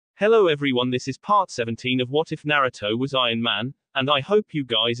Hello everyone, this is part 17 of What If Naruto Was Iron Man, and I hope you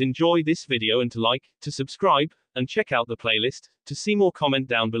guys enjoy this video and to like, to subscribe, and check out the playlist, to see more comment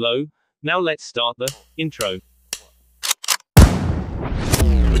down below. Now let's start the intro.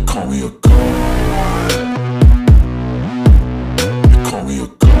 They call me a god. They call me a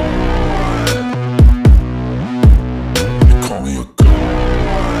god. They call me a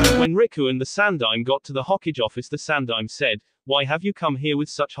god. When Riku and the Sandaime got to the Hokage office, the Sandaime said, "Why have you come here with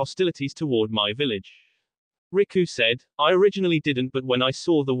such hostilities toward my village?" Riku said, "I originally didn't, but when I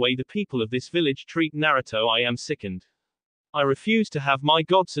saw the way the people of this village treat Naruto, I am sickened. I refuse to have my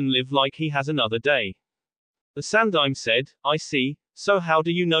godson live like he has another day." The Sandaime said, "I see, so how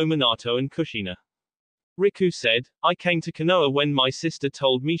do you know Minato and Kushina?" Riku said, "I came to Konoha when my sister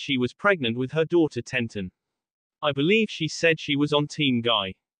told me she was pregnant with her daughter Tenten. I believe she said she was on Team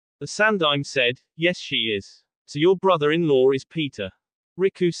Guy." The Sandaime said, "Yes, she is. So your brother-in-law is Peter."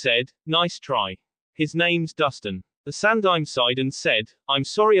 Riku said, "Nice try. His name's Dustin." The Sandaime sighed and said, "I'm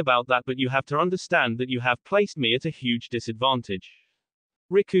sorry about that, but you have to understand that you have placed me at a huge disadvantage."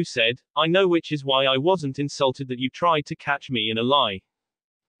 Riku said, "I know, which is why I wasn't insulted that you tried to catch me in a lie.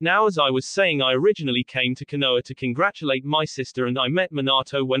 Now, as I was saying, I originally came to Konoha to congratulate my sister, and I met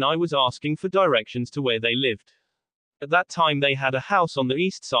Minato when I was asking for directions to where they lived. At that time they had a house on the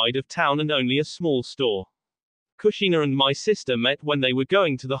east side of town and only a small store. Kushina and my sister met when they were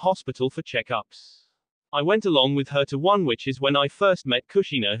going to the hospital for checkups. I went along with her to one, which is when I first met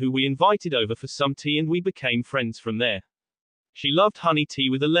Kushina, who we invited over for some tea, and we became friends from there. She loved honey tea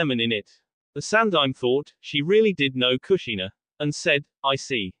with a lemon in it." The Sandaime thought, she really did know Kushina, and said, "I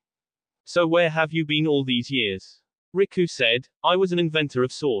see. So where have you been all these years?" Riku said, "I was an inventor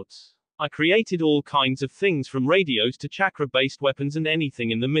of sorts. I created all kinds of things from radios to chakra-based weapons and anything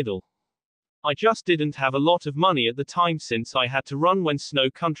in the middle. I just didn't have a lot of money at the time, since I had to run when Snow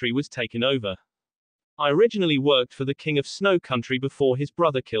Country was taken over. I originally worked for the king of Snow Country before his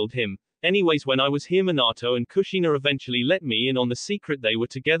brother killed him. Anyways, when I was here, Minato and Kushina eventually let me in on the secret they were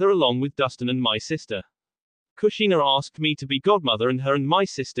together along with Dustin and my sister. Kushina asked me to be godmother, and her and my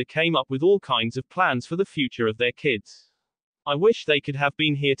sister came up with all kinds of plans for the future of their kids. I wish they could have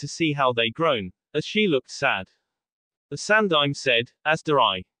been here to see how they grown," as she looked sad. The Sandaime said, "As do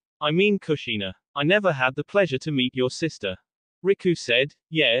I. I mean, Kushina, I never had the pleasure to meet your sister." Riku said,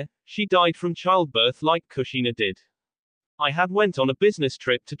 "Yeah, she died from childbirth like Kushina did. I had went on a business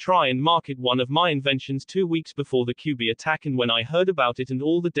trip to try and market one of my inventions 2 weeks before the QB attack, and when I heard about it and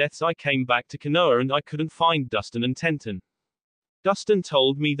all the deaths, I came back to Konoha and I couldn't find Dustin and Tenten. Dustin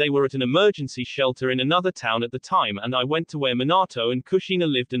told me they were at an emergency shelter in another town at the time, and I went to where Minato and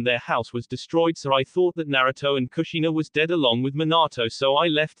Kushina lived and their house was destroyed, so I thought that Naruto and Kushina was dead along with Minato, so I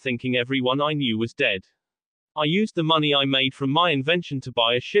left thinking everyone I knew was dead. I used the money I made from my invention to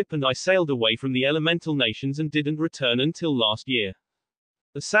buy a ship, and I sailed away from the elemental nations and didn't return until last year."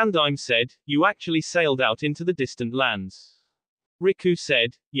 The Sandaime said, "You actually sailed out into the distant lands?" Riku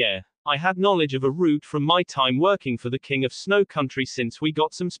said, "Yeah. I had knowledge of a route from my time working for the King of Snow Country, since we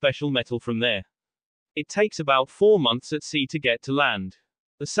got some special metal from there. It takes about 4 months at sea to get to land."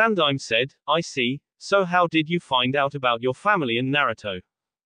 The Sandaime said, "I see, so how did you find out about your family and Naruto?"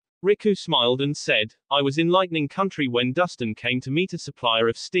 Riku smiled and said, "I was in Lightning Country when Dustin came to meet a supplier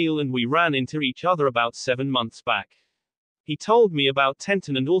of steel, and we ran into each other about 7 months back. He told me about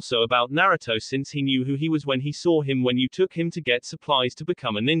Tenten and also about Naruto, since he knew who he was when he saw him when you took him to get supplies to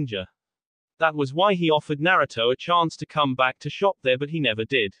become a ninja. That was why he offered Naruto a chance to come back to shop there, but he never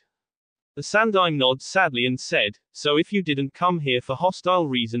did." The Sandaime nodded sadly and said, "So if you didn't come here for hostile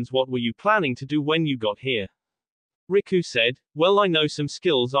reasons, what were you planning to do when you got here?" Riku said, "Well, I know some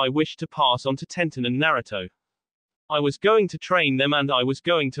skills I wish to pass on to Tenten and Naruto. I was going to train them, and I was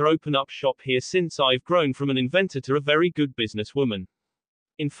going to open up shop here, since I've grown from an inventor to a very good businesswoman.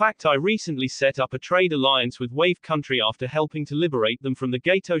 In fact, I recently set up a trade alliance with Wave Country after helping to liberate them from the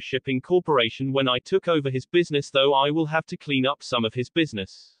Gato Shipping Corporation when I took over his business, though I will have to clean up some of his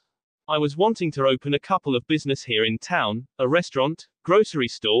business. I was wanting to open a couple of business here in town, a restaurant, grocery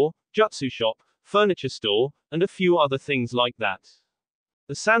store, jutsu shop, furniture store, and a few other things like that."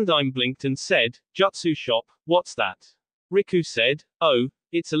 The Sandaime blinked and said, "Jutsu shop, what's that?" Riku said, "Oh,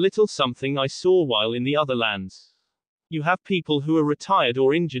 it's a little something I saw while in the other lands. You have people who are retired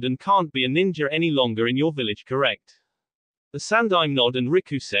or injured and can't be a ninja any longer in your village, correct?" The Sandaime nodded, and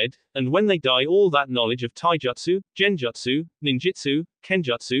Riku said, "And when they die, all that knowledge of taijutsu, genjutsu, ninjutsu,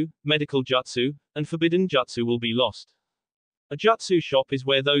 kenjutsu, medical jutsu, and forbidden jutsu will be lost. A jutsu shop is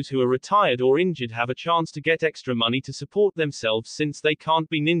where those who are retired or injured have a chance to get extra money to support themselves, since they can't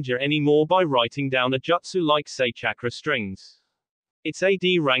be ninja anymore by writing down a jutsu like, say, chakra strings. It's AD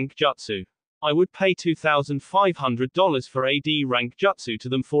rank jutsu. I would pay $2,500 for AD rank jutsu to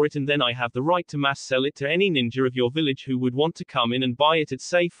them for it, and then I have the right to mass sell it to any ninja of your village who would want to come in and buy it at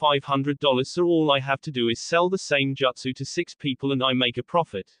say $500, so all I have to do is sell the same jutsu to 6 people and I make a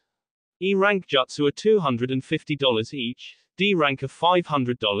profit. E rank jutsu are $250 each, D rank are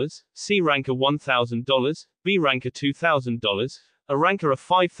 $500, C rank are $1,000, B rank are $2,000, A rank are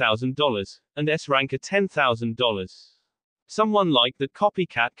 $5,000, and S rank are $10,000. Someone like that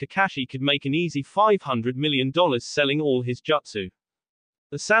copycat Kakashi could make an easy $500 million selling all his jutsu.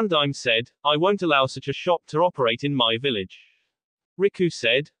 The Sandaime said, I won't allow such a shop to operate in my village. Riku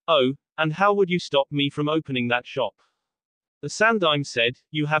said, oh, and how would you stop me from opening that shop? The Sandaime said,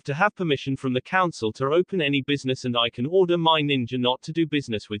 you have to have permission from the council to open any business, and I can order my ninja not to do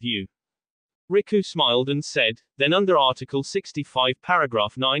business with you. Riku smiled and said, then under Article 65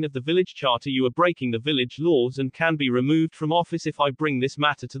 Paragraph 9 of the village charter you are breaking the village laws and can be removed from office if I bring this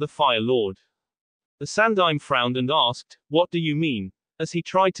matter to the Fire Lord. The Sandaime frowned and asked, what do you mean? As he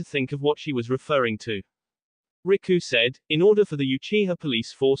tried to think of what she was referring to. Riku said, in order for the Uchiha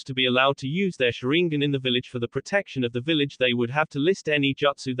police force to be allowed to use their Sharingan in the village for the protection of the village, they would have to list any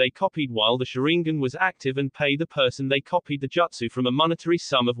jutsu they copied while the Sharingan was active and pay the person they copied the jutsu from a monetary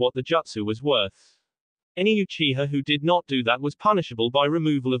sum of what the jutsu was worth. Any Uchiha who did not do that was punishable by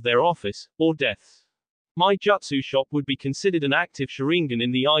removal of their office, or death. My jutsu shop would be considered an active Sharingan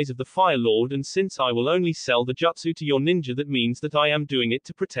in the eyes of the Fire Lord, and since I will only sell the jutsu to your ninja, that means that I am doing it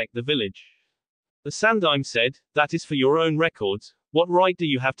to protect the village. The Sandaime said, that is for your own records, what right do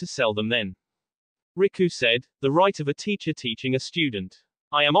you have to sell them then? Riku said, the right of a teacher teaching a student.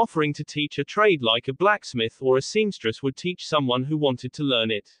 I am offering to teach a trade like a blacksmith or a seamstress would teach someone who wanted to learn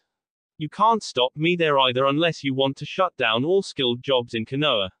it. You can't stop me there either unless you want to shut down all skilled jobs in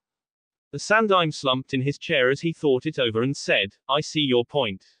Konoha. The Sandaime slumped in his chair as he thought it over and said, I see your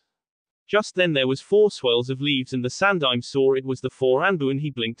point. Just then there was 4 swirls of leaves and the Sandaime saw it was the 4 Anbu, and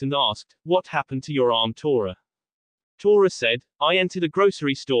he blinked and asked, what happened to your arm, Tora? Tora said, I entered a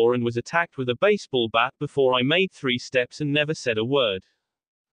grocery store and was attacked with a baseball bat before I made 3 steps and never said a word.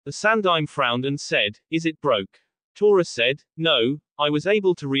 The Sandaime frowned and said, is it broke? Tora said, no, I was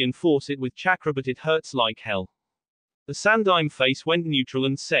able to reinforce it with chakra but it hurts like hell. The Sandaime face went neutral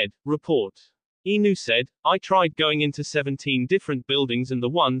and said, report. Inu said, I tried going into 17 different buildings and the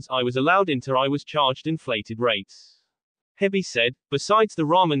ones I was allowed into I was charged inflated rates. Hebi said, besides the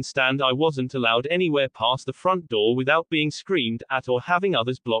ramen stand I wasn't allowed anywhere past the front door without being screamed at or having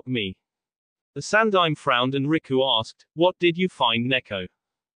others block me. The Sandaime frowned and Riku asked, what did you find, Neko?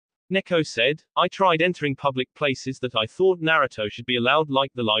 Neko said, I tried entering public places that I thought Naruto should be allowed,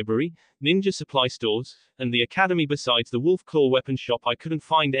 like the library, ninja supply stores, and the academy. Besides the wolf claw weapon shop I couldn't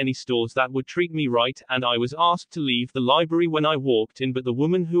find any stores that would treat me right, and I was asked to leave the library when I walked in, but the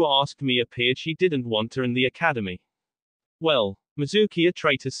woman who asked me appeared she didn't want her in the academy. Well, Mizuki a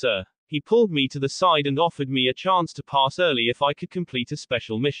traitor, sir. He pulled me to the side and offered me a chance to pass early if I could complete a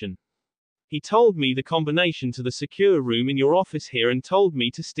special mission. He told me the combination to the secure room in your office here and told me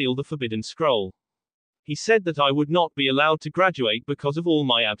to steal the forbidden scroll. He said that I would not be allowed to graduate because of all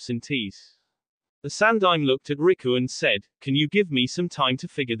my absentees. The Sandaime looked at Riku and said, can you give me some time to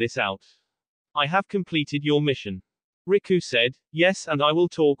figure this out? I have completed your mission. Riku said, yes, and I will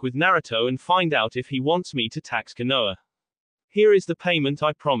talk with Naruto and find out if he wants me to tax Konoha. Here is the payment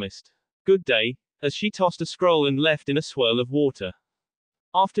I promised. Good day, as she tossed a scroll and left in a swirl of water.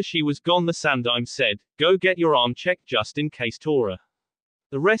 After she was gone, the Sandaime said, go get your arm checked just in case, Tora.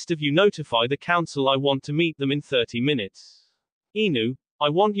 The rest of you notify the council I want to meet them in 30 minutes. Inu, I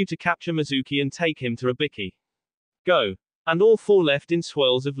want you to capture Mizuki and take him to Ibiki. Go. And all 4 left in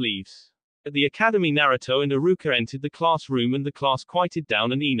swirls of leaves. At the academy, Naruto and Iruka entered the classroom and the class quieted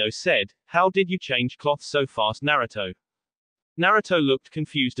down, and Ino said, how did you change cloth so fast, Naruto? Naruto looked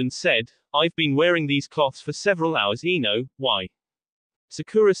confused and said, I've been wearing these cloths for several hours, Ino, why?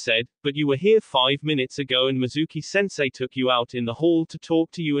 Sakura said, but you were here 5 minutes ago and Mizuki-sensei took you out in the hall to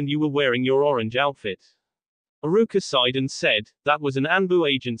talk to you and you were wearing your orange outfit. Iruka sighed and said, that was an Anbu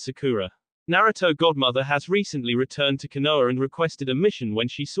agent, Sakura. Naruto godmother has recently returned to Konoha and requested a mission when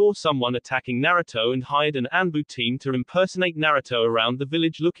she saw someone attacking Naruto and hired an Anbu team to impersonate Naruto around the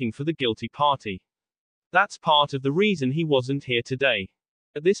village looking for the guilty party. That's part of the reason he wasn't here today.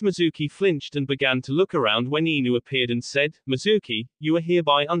 At this, Mizuki flinched and began to look around when Inu appeared and said, Mizuki, you are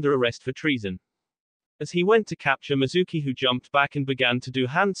hereby under arrest for treason. As he went to capture Mizuki, who jumped back and began to do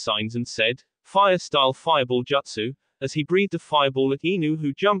hand signs and said, fire-style fireball jutsu, as he breathed a fireball at Inu,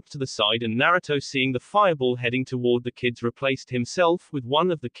 who jumped to the side, and Naruto, seeing the fireball heading toward the kids, replaced himself with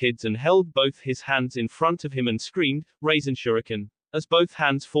one of the kids and held both his hands in front of him and screamed, Raisin Shuriken. as both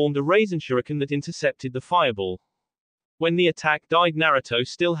hands formed a Raisin Shuriken that intercepted the fireball. When the attack died, Naruto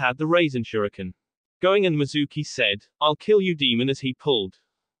still had the Raisin Shuriken going, and Mizuki said, "I'll kill you, demon," as he pulled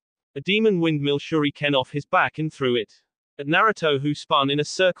a demon windmill shuriken off his back and threw it at Naruto, who spun in a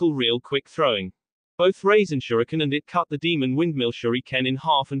circle real quick, throwing both Raisin Shuriken, and it cut the demon windmill shuriken in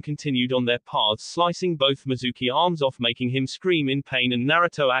half and continued on their paths, slicing both Mizuki arms off, making him scream in pain, and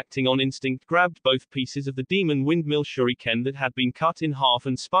Naruto, acting on instinct, grabbed both pieces of the demon windmill shuriken that had been cut in half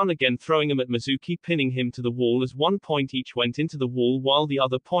and spun again, throwing them at Mizuki, pinning him to the wall as one point each went into the wall, while the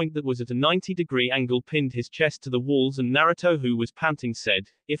other point that was at a 90-degree angle pinned his chest to the walls, and Naruto, who was panting,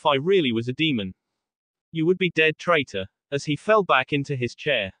 said, "If I really was a demon, you would be dead, traitor," as he fell back into his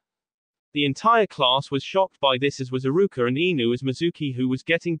chair. The entire class was shocked by this, as was Iruka and Inu, as Mizuki, who was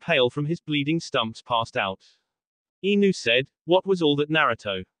getting pale from his bleeding stumps, passed out. Inu said, "What was all that,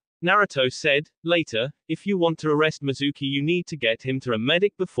 Naruto?" Naruto said, "Later, if you want to arrest Mizuki, you need to get him to a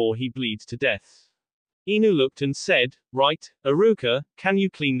medic before he bleeds to death." Inu looked and said, "Right, Iruka, can you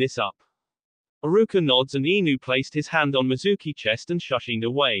clean this up?" Iruka nods, and Inu placed his hand on Mizuki's chest and shushed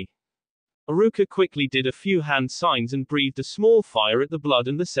away. Iruka quickly did a few hand signs and breathed a small fire at the blood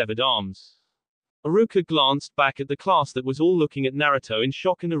and the severed arms. Iruka glanced back at the class that was all looking at Naruto in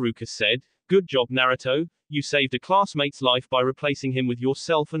shock, and Iruka said, "Good job, Naruto. You saved a classmate's life by replacing him with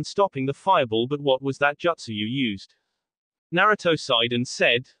yourself and stopping the fireball, but what was that jutsu you used?" Naruto sighed and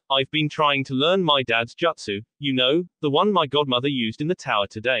said, "I've been trying to learn my dad's jutsu, you know, the one my godmother used in the tower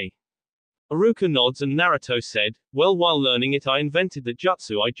today." Iruka nods, and Naruto said, "Well, while learning it, I invented the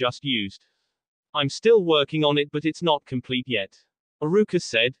jutsu I just used. I'm still working on it, but it's not complete yet." Iruka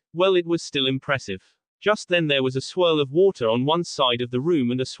said, "Well, it was still impressive." Just then there was a swirl of water on one side of the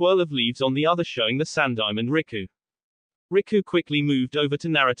room and a swirl of leaves on the other, showing the Sandaime and Riku. Riku quickly moved over to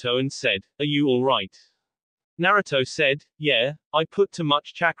Naruto and said, "Are you all right?" Naruto said, "Yeah, I put too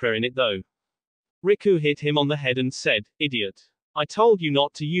much chakra in it though." Riku hit him on the head and said, "Idiot. I told you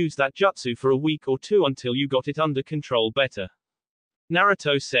not to use that jutsu for a week or two until you got it under control better."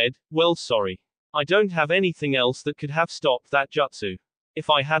 Naruto said, "Well, sorry. I don't have anything else that could have stopped that jutsu. If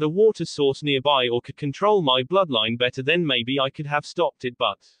I had a water source nearby or could control my bloodline better, then maybe I could have stopped it,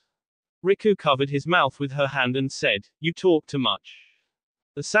 but..." Riku covered his mouth with her hand and said, "You talk too much."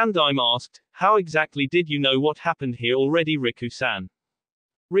 The Sandaime asked, "How exactly did you know what happened here already, Riku-san?"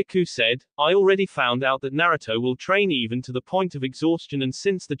 Riku said, "I already found out that Naruto will train even to the point of exhaustion, and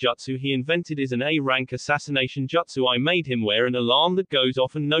since the jutsu he invented is an A-rank assassination jutsu, I made him wear an alarm that goes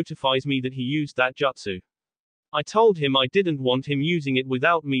off and notifies me that he used that jutsu. I told him I didn't want him using it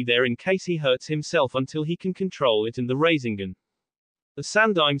without me there in case he hurts himself until he can control it and the Rasengan." The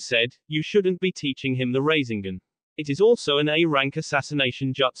Sandaime said, "You shouldn't be teaching him the Rasengan. It is also an A-rank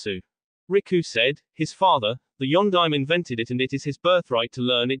assassination jutsu." Riku said, "His father, the Yondaime, invented it, and it is his birthright to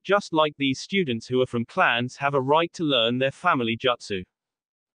learn it, just like these students who are from clans have a right to learn their family jutsu."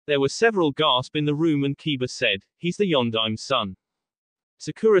 There were several gasps in the room, and Kiba said, "He's the Yondaime's son."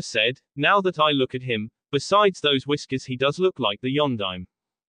 Sakura said, "Now that I look at him, besides those whiskers he does look like the Yondaime."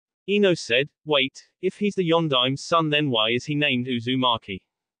 Ino said, "Wait, if he's the Yondaime's son, then why is he named Uzumaki?"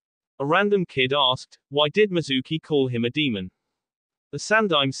 A random kid asked, "Why did Mizuki call him a demon?" The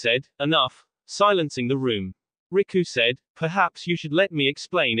Sandaime said, "Enough," silencing the room. Riku said, "Perhaps you should let me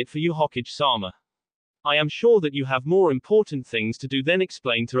explain it for you, Hokage-sama. I am sure that you have more important things to do than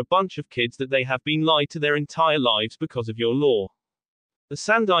explain to a bunch of kids that they have been lied to their entire lives because of your law." The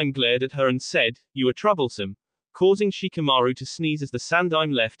Sandaime glared at her and said, "You are troublesome," causing Shikamaru to sneeze as the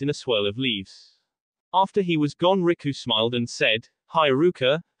Sandaime left in a swirl of leaves. After he was gone, Riku smiled and said, "Hi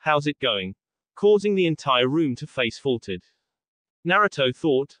Iruka, how's it going?" causing the entire room to face faulted. Naruto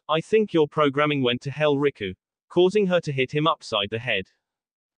thought, "I think your programming went to hell, Riku," causing her to hit him upside the head.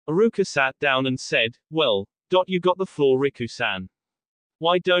 Iruka sat down and said, "Well, you got the floor, Riku-san.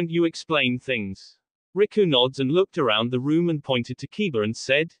 Why don't you explain things?" Riku nods and looked around the room and pointed to Kiba and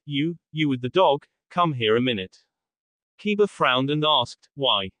said, You with the dog, come here a minute." Kiba frowned and asked,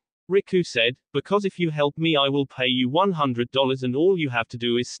 "Why?" Riku said, "Because if you help me I will pay you $100 and all you have to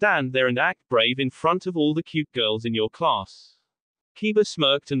do is stand there and act brave in front of all the cute girls in your class." Kiba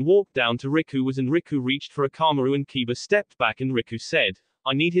smirked and walked down to Riku, and Riku reached for a Kamaru, and Kiba stepped back and Riku said,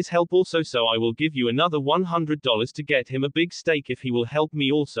 "I need his help also, so I will give you another $100 to get him a big steak if he will help me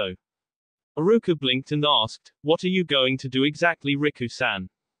also." Iruka blinked and asked, "What are you going to do exactly, Riku-san?"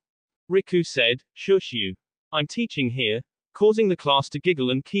 Riku said, "Shush you. I'm teaching here," causing the class to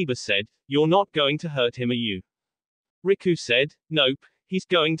giggle, and Kiba said, "You're not going to hurt him, are you?" Riku said, "Nope, he's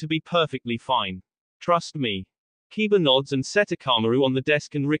going to be perfectly fine. Trust me." Kiba nods and set a Kamaru on the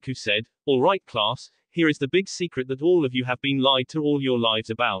desk, and Riku said, "All right class, here is the big secret that all of you have been lied to all your lives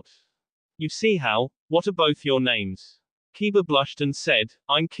about. You see how? What are both your names? Kiba blushed and said,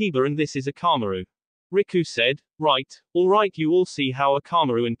 I'm Kiba and this is Akamaru. Riku said, right, alright, you all see how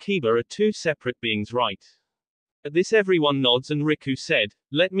Akamaru and Kiba are two separate beings, right? At this everyone nods and Riku said,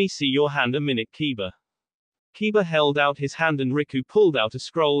 let me see your hand a minute, Kiba. Kiba held out his hand and Riku pulled out a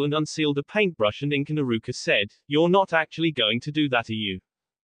scroll and unsealed a paintbrush and ink and Aruka said, you're not actually going to do that, are you?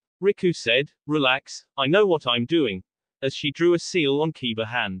 Riku said, relax, I know what I'm doing, as she drew a seal on Kiba's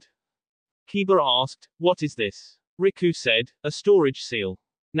hand. Kiba asked, what is this? Riku said, a storage seal.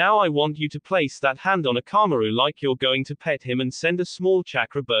 Now I want you to place that hand on Akamaru like you're going to pet him and send a small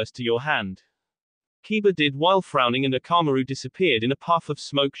chakra burst to your hand. Kiba did while frowning and Akamaru disappeared in a puff of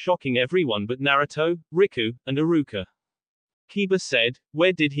smoke, shocking everyone but Naruto, Riku, and Aruka. Kiba said,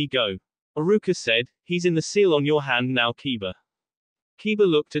 where did he go? Aruka said, he's in the seal on your hand now, Kiba. Kiba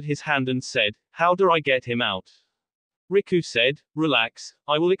looked at his hand and said, how do I get him out? Riku said, relax,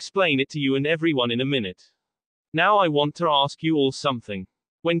 I will explain it to you and everyone in a minute. Now I want to ask you all something.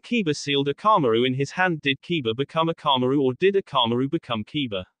 When Kiba sealed Akamaru in his hand, did Kiba become Akamaru or did Akamaru become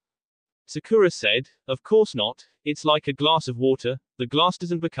Kiba? Sakura said, of course not, it's like a glass of water, the glass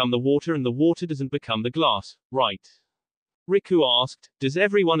doesn't become the water and the water doesn't become the glass, right? Riku asked, does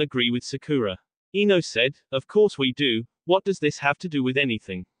everyone agree with Sakura? Ino said, of course we do, what does this have to do with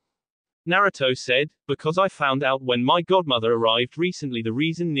anything? Naruto said, because I found out when my godmother arrived recently the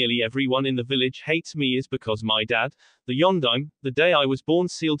reason nearly everyone in the village hates me is because my dad, the Yondaime, the day I was born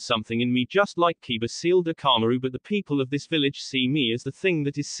sealed something in me just like Kiba sealed Akamaru, but the people of this village see me as the thing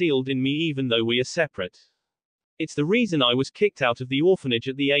that is sealed in me even though we are separate. It's the reason I was kicked out of the orphanage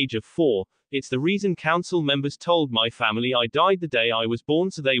at the age of 4, it's the reason council members told my family I died the day I was born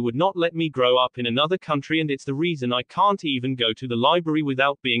so they would not let me grow up in another country, and it's the reason I can't even go to the library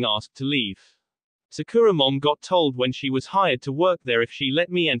without being asked to leave. Sakura mom got told when she was hired to work there if she let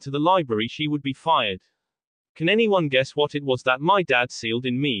me enter the library she would be fired. Can anyone guess what it was that my dad sealed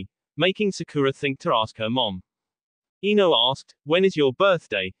in me, making Sakura think to ask her mom? Ino asked, when is your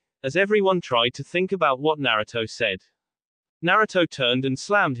birthday? As everyone tried to think about what Naruto said. Naruto turned and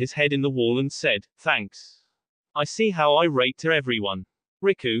slammed his head in the wall and said, thanks. I see how I rate to everyone.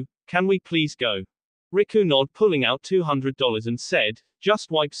 Riku, can we please go? Riku nodded, pulling out $200 and said,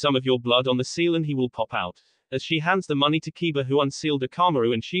 just wipe some of your blood on the seal and he will pop out. As she hands the money to Kiba, who unsealed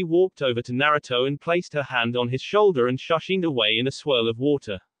Akamaru, and she walked over to Naruto and placed her hand on his shoulder and shushed away in a swirl of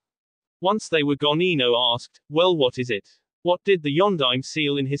water. Once they were gone, Ino asked, well, what is it? What did the Yondaime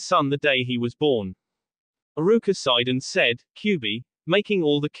seal in his son the day he was born? Aruka sighed and said, Kyuubi, making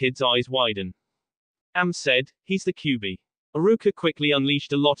all the kids' eyes widen. Am said, he's the Kyuubi. Aruka quickly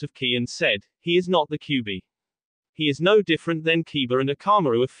unleashed a lot of ki and said, he is not the Kyuubi. He is no different than Kiba and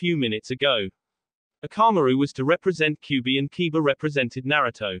Akamaru a few minutes ago. Akamaru was to represent Kyuubi and Kiba represented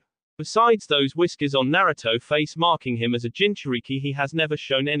Naruto. Besides those whiskers on Naruto's face marking him as a Jinchuriki, he has never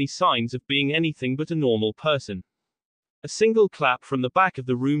shown any signs of being anything but a normal person. A single clap from the back of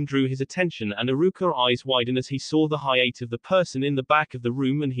the room drew his attention, and Aruka's eyes widened as he saw the height of the person in the back of the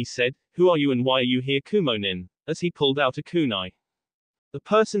room, and he said, who are you and why are you here, Kumonin? As he pulled out a kunai. The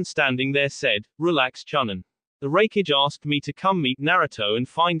person standing there said, relax, Chunin. The Raikage asked me to come meet Naruto and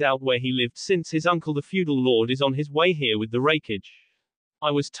find out where he lived since his uncle the feudal lord is on his way here with the Raikage.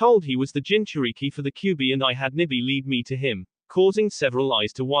 I was told he was the Jinchuriki for the Kyuubi and I had Nibi lead me to him, causing several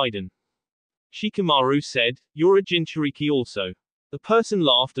eyes to widen. Shikamaru said, you're a Jinchuriki also. The person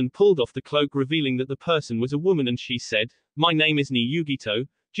laughed and pulled off the cloak, revealing that the person was a woman, and she said, my name is Ni Yugito,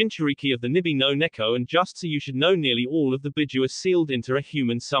 Jinchuriki of the Nibi no Neko, and just so you should know, nearly all of the Biju are sealed into a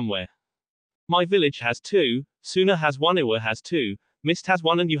human somewhere. My village has 2, Suna has 1, Iwa has 2, Mist has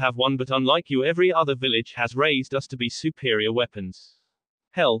 1 and you have 1, but unlike you every other village has raised us to be superior weapons.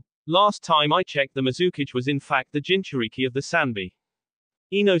 Hell, last time I checked the Mizukage was in fact the Jinchuriki of the Sanbi.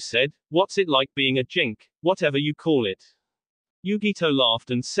 Ino said, what's it like being a Jink, whatever you call it? Yugito laughed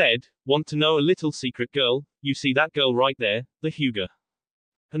and said, want to know a little secret, girl? You see that girl right there, the Hyuga.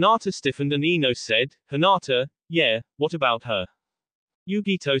 Hinata stiffened and Ino said, Hinata, yeah, what about her?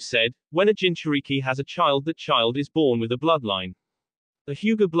 Yugito said, when a Jinchuriki has a child, that child is born with a bloodline. The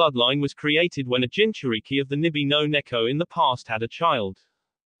Hyuga bloodline was created when a Jinchuriki of the Nibi no Neko in the past had a child.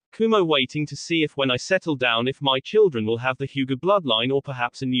 Kumo waiting to see if when I settle down if my children will have the Hyuga bloodline or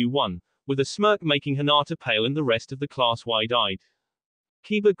perhaps a new one, with a smirk making Hinata pale and the rest of the class wide-eyed.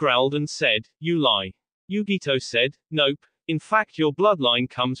 Kiba growled and said, you lie. Yugito said, nope, in fact your bloodline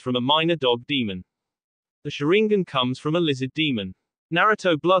comes from a minor dog demon. The Sharingan comes from a lizard demon.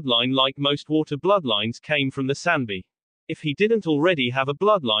 Naruto bloodline, like most water bloodlines, came from the Sanbi. If he didn't already have a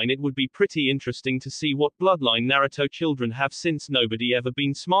bloodline, it would be pretty interesting to see what bloodline Naruto children have, since nobody ever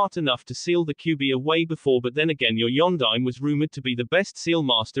been smart enough to seal the Kyuubi away before. But then again, your Yondaime was rumored to be the best seal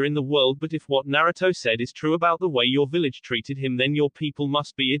master in the world, but if what Naruto said is true about the way your village treated him, then your people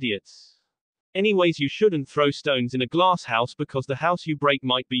must be idiots. Anyways, you shouldn't throw stones in a glass house, because the house you break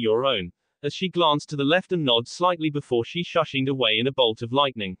might be your own. As she glanced to the left and nodded slightly before she shushed away in a bolt of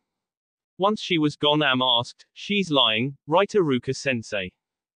lightning. Once she was gone, Am asked, "She's lying, right, Iruka-sensei?"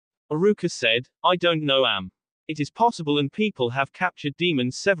 Iruka said, "I don't know, Am. It is possible, and people have captured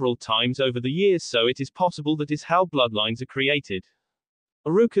demons several times over the years, so it is possible that is how bloodlines are created."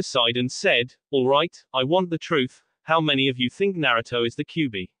 Iruka sighed and said, "All right, I want the truth. How many of you think Naruto is the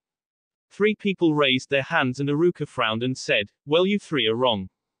Kyuubi?" 3 people raised their hands, and Iruka frowned and said, "Well, you 3 are wrong.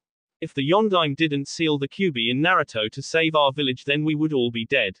 If the Yondaime didn't seal the Kyuubi in Naruto to save our village, then we would all be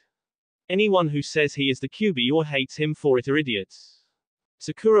dead. Anyone who says he is the Kyuubi or hates him for it are idiots."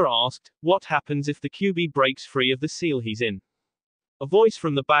 Sakura asked, "What happens if the Kyuubi breaks free of the seal he's in?" A voice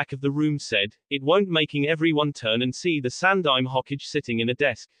from the back of the room said, "It won't," making everyone turn and see the Sandaime Hokage sitting in a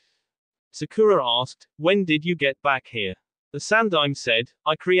desk. Sakura asked, "When did you get back here?" The Sandaime said,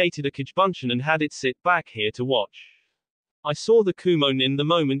 "I created a Kagebunshin and had it sit back here to watch. I saw the Kumonin the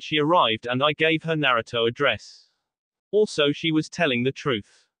moment she arrived, and I gave her Naruto address. Also, she was telling the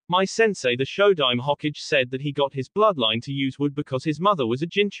truth. My sensei, the Shodaime Hokage, said that he got his bloodline to use wood because his mother was a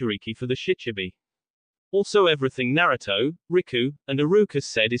Jinchuriki for the Shichibi. Also, everything Naruto, Riku, and Iruka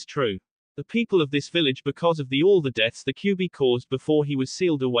said is true. The people of this village, because of all the deaths the Kyuubi caused before he was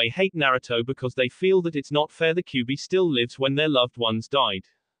sealed away, hate Naruto because they feel that it's not fair the Kyuubi still lives when their loved ones died.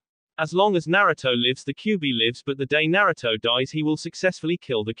 As long as Naruto lives, the Kyuubi lives, but the day Naruto dies, he will successfully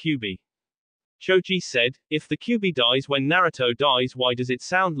kill the Kyuubi." Choji said, "If the Kyuubi dies when Naruto dies, why does it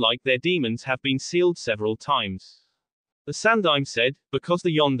sound like their demons have been sealed several times?" The Sandaime said, "Because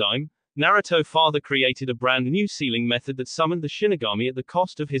the Yondaime, Naruto father, created a brand new sealing method that summoned the Shinigami at the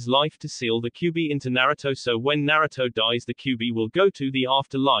cost of his life to seal the Kyuubi into Naruto, so when Naruto dies the Kyuubi will go to the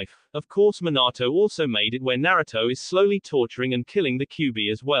afterlife. Of course Minato also made it where Naruto is slowly torturing and killing the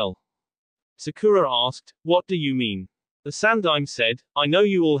Kyuubi as well." Sakura asked, "What do you mean?" The Sandaime said, "I know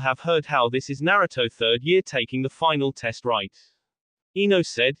you all have heard how this is Naruto 3rd year taking the final test, right?" Ino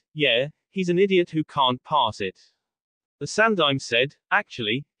said, "Yeah, he's an idiot who can't pass it." The Sandaime said,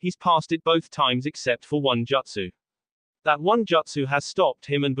 "Actually, he's passed it both times except for one jutsu. That one jutsu has stopped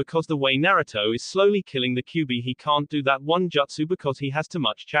him, and because the way Naruto is slowly killing the Kyuubi, he can't do that one jutsu because he has too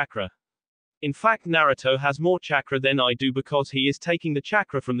much chakra. In fact, Naruto has more chakra than I do because he is taking the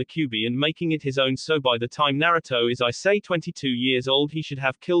chakra from the Kyuubi and making it his own, so by the time Naruto is, I say, 22 years old, he should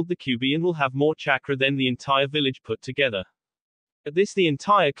have killed the Kyuubi and will have more chakra than the entire village put together." At this the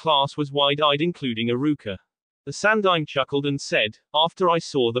entire class was wide-eyed, including Iruka. The Sandaime chuckled and said, "After I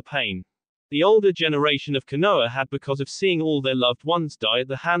saw the pain the older generation of Konoha had because of seeing all their loved ones die at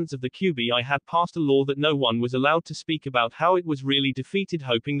the hands of the Kyuubi, I had passed a law that no one was allowed to speak about how it was really defeated,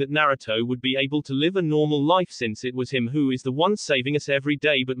 hoping that Naruto would be able to live a normal life since it was him who is the one saving us every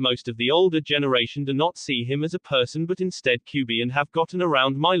day, but most of the older generation do not see him as a person but instead Kyuubi, and have gotten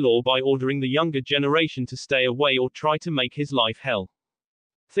around my law by ordering the younger generation to stay away or try to make his life hell.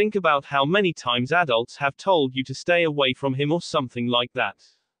 Think about how many times adults have told you to stay away from him or something like that.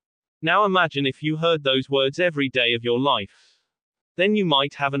 Now imagine if you heard those words every day of your life. Then you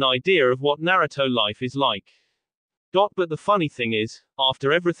might have an idea of what Naruto life is like. But the funny thing is,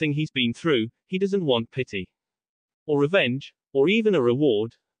 after everything he's been through, he doesn't want pity. Or revenge, or even a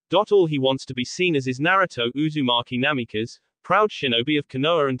reward. All he wants to be seen as is Naruto Uzumaki Namikaze, proud shinobi of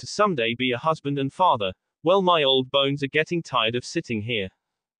Konoha, and to someday be a husband and father. Well, my old bones are getting tired of sitting here.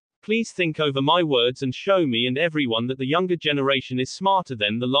 Please think over my words and show me and everyone that the younger generation is smarter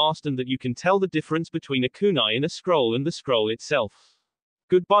than the last, and that you can tell the difference between a kunai and a scroll and the scroll itself.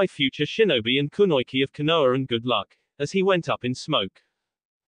 Goodbye, future shinobi and kunoiki of Konoha, and good luck." As he went up in smoke.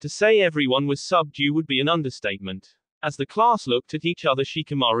 To say everyone was subdued would be an understatement. As the class looked at each other,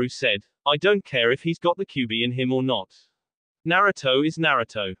 Shikamaru said, "I don't care if he's got the Kyuubi in him or not. Naruto is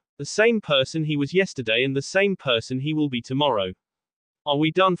Naruto. The same person he was yesterday and the same person he will be tomorrow. Are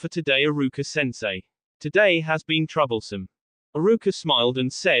we done for today, Iruka-sensei? Today has been troublesome." Iruka smiled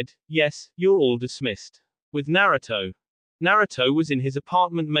and said, "Yes, you're all dismissed. With Naruto." Naruto was in his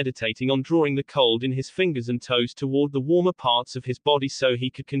apartment meditating on drawing the cold in his fingers and toes toward the warmer parts of his body so he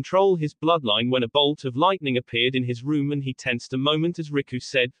could control his bloodline, when a bolt of lightning appeared in his room and he tensed a moment as Riku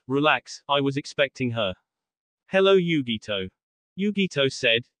said, "Relax, I was expecting her." "Hello, Yugito." Yugito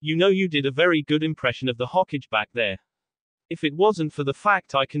said, "You know, you did a very good impression of the Hokage back there. If it wasn't for the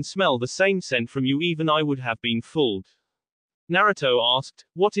fact I can smell the same scent from you, even I would have been fooled." Naruto asked,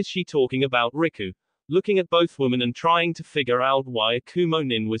 what is she talking about? Riku, looking at both women and trying to figure out why Akumo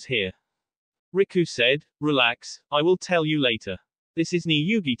Nin was here. Riku said, relax, I will tell you later. This is Ni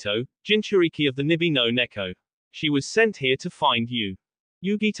Yugito, Jinchuriki of the Nibi no Neko. She was sent here to find you.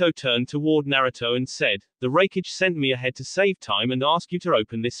 Yugito turned toward Naruto and said, the Raikage sent me ahead to save time and ask you to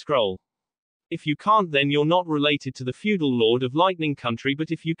open this scroll. If you can't, then you're not related to the feudal lord of Lightning Country,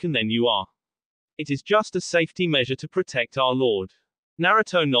 but if you can, then you are. It is just a safety measure to protect our lord.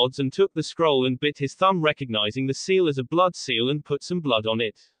 Naruto nods and took the scroll and bit his thumb, recognizing the seal as a blood seal, and put some blood on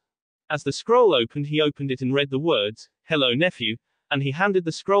it. As the scroll opened, he opened it and read the words, hello nephew, and he handed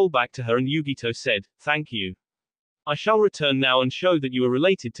the scroll back to her, and Yugito said, thank you. I shall return now and show that you are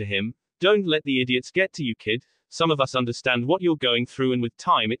related to him. Don't let the idiots get to you, kid. Some of us understand what you're going through, and with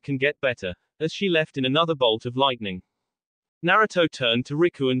time it can get better. As she left in another bolt of lightning, Naruto turned to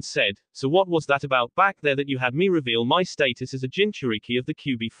Riku and said, so what was that about back there that you had me reveal my status as a Jinchuriki of the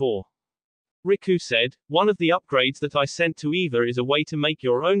QB4? Riku said, one of the upgrades that I sent to Eva is a way to make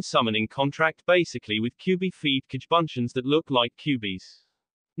your own summoning contract, basically with QB feed Kajbunshians that look like QBs.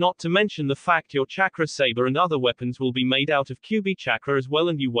 Not to mention the fact your chakra saber and other weapons will be made out of QB chakra as well,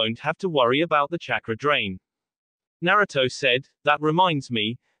 and you won't have to worry about the chakra drain. Naruto said, that reminds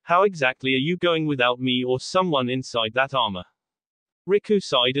me, how exactly are you going without me or someone inside that armor? Riku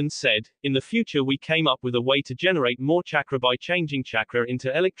sighed and said, in the future we came up with a way to generate more chakra by changing chakra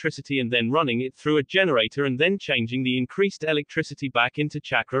into electricity and then running it through a generator and then changing the increased electricity back into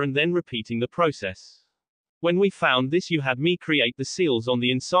chakra and then repeating the process. When we found this, you had me create the seals on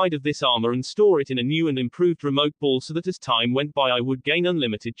the inside of this armor and store it in a new and improved remote ball so that as time went by I would gain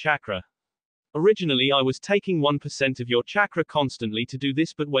unlimited chakra. Originally I was taking 1% of your chakra constantly to do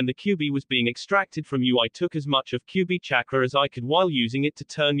this, but when the QB was being extracted from you I took as much of QB chakra as I could while using it to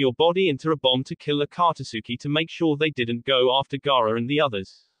turn your body into a bomb to kill Akatsuki to make sure they didn't go after Gaara and the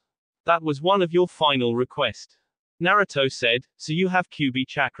others. That was one of your final requests. Naruto said, so you have QB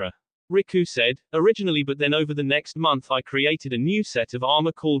chakra. Riku said, originally, but then over the next month I created a new set of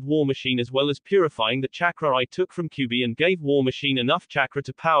armor called War Machine, as well as purifying the chakra I took from QB and gave War Machine enough chakra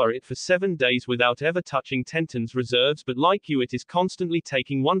to power it for 7 days without ever touching Tenten's reserves, but like you it is constantly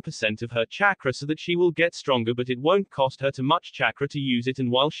taking 1% of her chakra so that she will get stronger, but it won't cost her too much chakra to use it,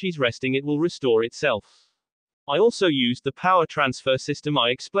 and while she's resting it will restore itself. I also used the power transfer system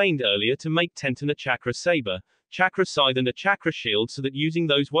I explained earlier to make Tenten a chakra saber, chakra scythe and a chakra shield so that using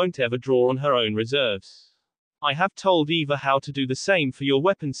those won't ever draw on her own reserves. I have told Eva how to do the same for your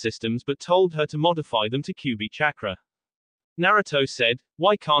weapon systems, but told her to modify them to QB chakra. Naruto said,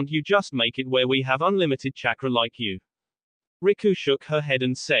 why can't you just make it where we have unlimited chakra like you? Riku shook her head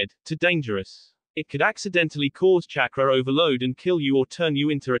and said, too dangerous. It could accidentally cause chakra overload and kill you, or turn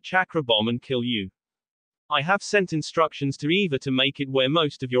you into a chakra bomb and kill you. I have sent instructions to Eva to make it where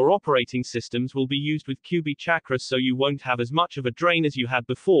most of your operating systems will be used with QB chakra, so you won't have as much of a drain as you had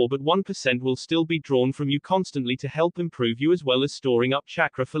before, but 1% will still be drawn from you constantly to help improve you, as well as storing up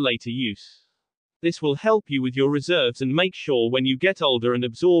chakra for later use. This will help you with your reserves and make sure when you get older and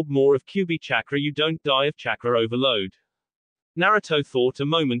absorb more of QB chakra you don't die of chakra overload. Naruto thought a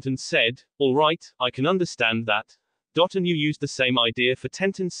moment and said, alright, I can understand that. And you used the same idea for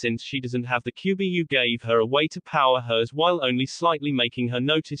Tenten since she doesn't have the QB, you gave her a way to power hers while only slightly making her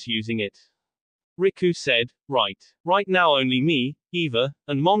notice using it. Riku said, right. Right now only me, Eva,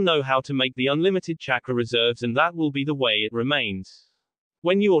 and Mom know how to make the unlimited chakra reserves, and that will be the way it remains.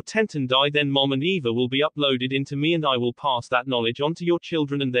 When you or Tenten die, then Mom and Eva will be uploaded into me, and I will pass that knowledge on to your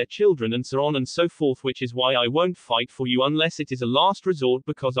children and their children, and so on and so forth, which is why I won't fight for you unless it is a last resort,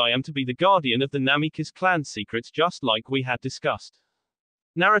 because I am to be the guardian of the Namikaze clan secrets, just like we had discussed.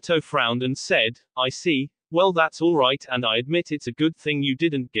 Naruto frowned and said, I see. Well, that's alright, and I admit it's a good thing you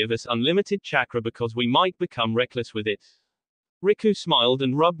didn't give us unlimited chakra because we might become reckless with it. Riku smiled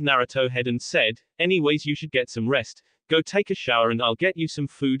and rubbed Naruto's head and said, anyways, you should get some rest. Go take a shower and I'll get you some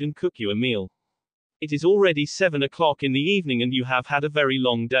food and cook you a meal. It is already 7 o'clock in the evening and you have had a very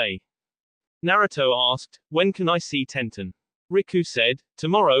long day. Naruto asked, when can I see Tenten? Riku said,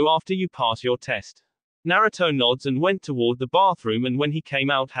 tomorrow after you pass your test. Naruto nods and went toward the bathroom, and when he came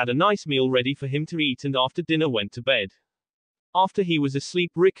out had a nice meal ready for him to eat, and after dinner went to bed. After he was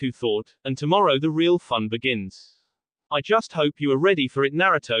asleep, Riku thought, and tomorrow the real fun begins. I just hope you are ready for it,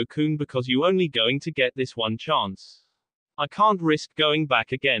 Naruto-kun, because you only going to get this one chance. I can't risk going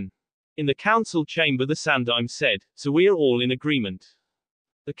back again. In the council chamber the Sandaime said, so we are all in agreement.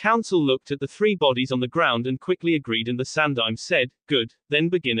 The council looked at the 3 bodies on the ground and quickly agreed, and the Sandaime said, good, then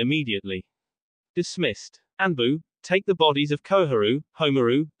begin immediately. Dismissed. Anbu, take the bodies of Koharu,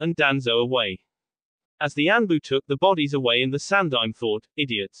 Homaru, and Danzo away. As the Anbu took the bodies away and the Sandaime thought,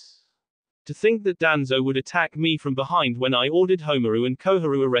 idiots. To think that Danzo would attack me from behind when I ordered Homaru and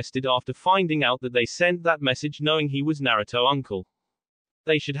Koharu arrested after finding out that they sent that message knowing he was Naruto uncle.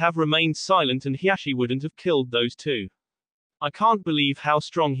 They should have remained silent and Hiashi wouldn't have killed those two. I can't believe how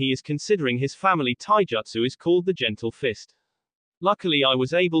strong he is considering his family taijutsu is called the Gentle Fist. Luckily I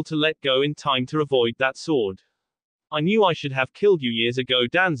was able to let go in time to avoid that sword. I knew I should have killed you years ago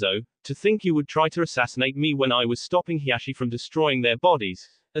Danzo, to think you would try to assassinate me when I was stopping Hiashi from destroying their bodies,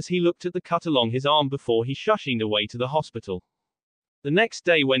 as he looked at the cut along his arm before he shushined away to the hospital. The next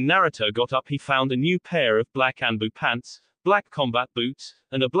day when Naruto got up he found a new pair of black Anbu pants, black combat boots,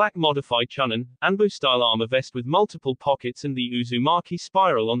 and a black modified Chunin, Anbu-style armor vest with multiple pockets and the Uzumaki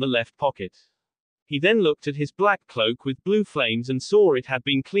spiral on the left pocket. He then looked at his black cloak with blue flames and saw it had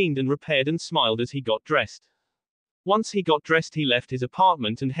been cleaned and repaired and smiled as he got dressed. Once he got dressed he left his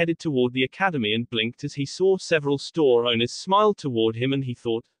apartment and headed toward the academy and blinked as he saw several store owners smile toward him and he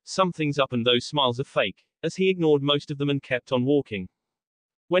thought, something's up and those smiles are fake, as he ignored most of them and kept on walking.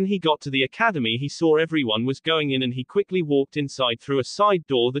 When he got to the academy he saw everyone was going in and he quickly walked inside through a side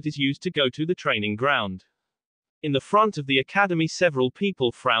door that is used to go to the training ground. In the front of the academy several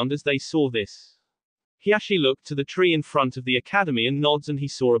people frowned as they saw this. Hiashi looked to the tree in front of the academy and nods and he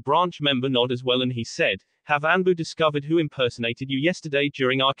saw a branch member nod as well and he said, have Anbu discovered who impersonated you yesterday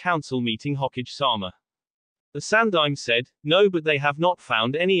during our council meeting Hokage-sama? The Sandaime said, no but they have not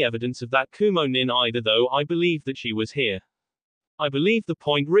found any evidence of that Kumo-nin either though I believe that she was here. I believe the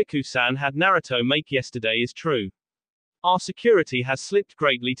point Riku-san had Naruto make yesterday is true. Our security has slipped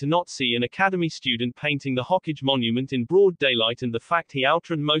greatly to not see an academy student painting the Hokage monument in broad daylight and the fact he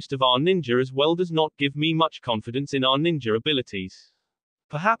outran most of our ninja as well does not give me much confidence in our ninja abilities.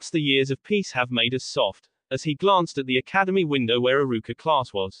 Perhaps the years of peace have made us soft, as he glanced at the academy window where Iruka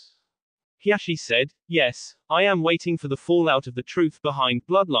class was. Hiashi said, yes, I am waiting for the fallout of the truth behind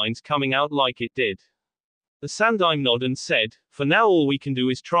bloodlines coming out like it did. The Sandaime nodded and said, for now all we can do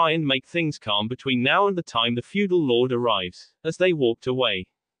is try and make things calm between now and the time the feudal lord arrives, as they walked away.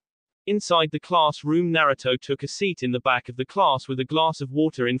 Inside the classroom Naruto took a seat in the back of the class with a glass of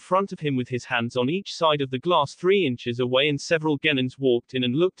water in front of him with his hands on each side of the glass 3 inches away and several genins walked in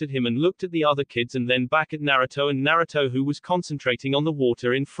and looked at him and looked at the other kids and then back at Naruto and Naruto who was concentrating on the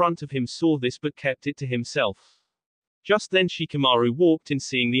water in front of him saw this but kept it to himself. Just then Shikamaru walked in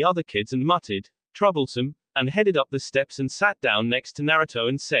seeing the other kids and muttered, troublesome, and headed up the steps and sat down next to Naruto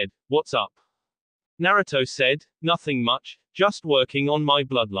and said, what's up? Naruto said, nothing much, just working on my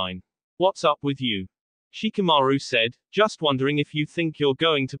bloodline. What's up with you? Shikamaru said, just wondering if you think you're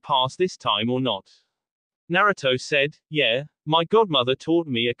going to pass this time or not. Naruto said, yeah, my godmother taught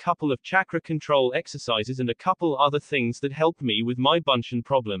me a couple of chakra control exercises and a couple other things that helped me with my Bunshin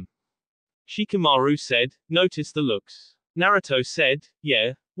problem. Shikamaru said, notice the looks. Naruto said,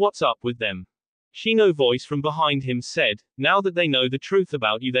 yeah, what's up with them? Shino's voice from behind him said, now that they know the truth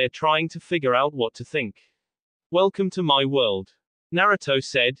about you they are trying to figure out what to think. Welcome to my world. Naruto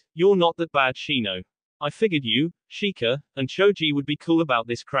said, you're not that bad Shino. I figured you, Shika, and Choji would be cool about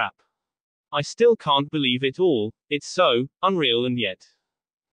this crap. I still can't believe it all, it's so unreal and yet.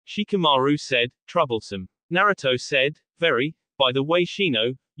 Shikamaru said, troublesome. Naruto said, very, by the way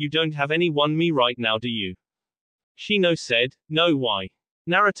Shino, you don't have any 1-me right now do you? Shino said, no why?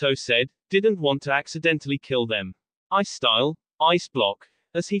 Naruto said, didn't want to accidentally kill them. Ice style, ice block.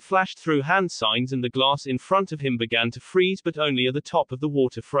 As he flashed through hand signs and the glass in front of him began to freeze but only at the top of the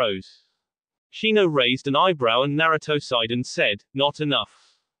water froze. Shino raised an eyebrow and Naruto sighed and said, not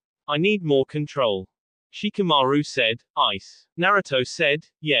enough. I need more control. Shikamaru said, ice. Naruto said,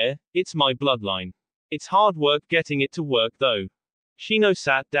 yeah, it's my bloodline. It's hard work getting it to work though. Shino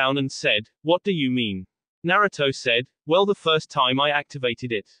sat down and said, what do you mean? Naruto said, well the first time I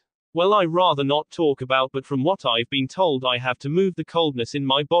activated it. Well I rather not talk about but from what I've been told I have to move the coldness in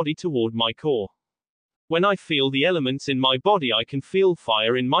my body toward my core. When I feel the elements in my body I can feel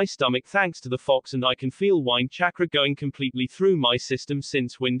fire in my stomach thanks to the fox and I can feel wind chakra going completely through my system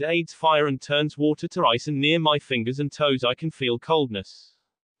since wind aids fire and turns water to ice and near my fingers and toes I can feel coldness.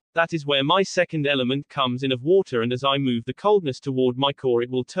 That is where my second element comes in of water and as I move the coldness toward my core it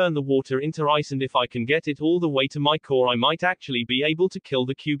will turn the water into ice and if I can get it all the way to my core I might actually be able to kill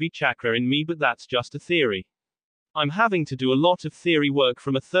the Kyuubi chakra in me but that's just a theory. I'm having to do a lot of theory work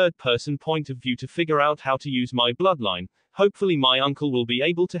from a third-person point of view to figure out how to use my bloodline. Hopefully my uncle will be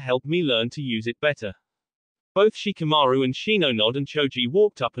able to help me learn to use it better. Both Shikamaru and Shino nod and Choji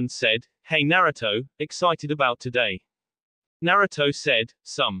walked up and said, hey Naruto, excited about today? Naruto said,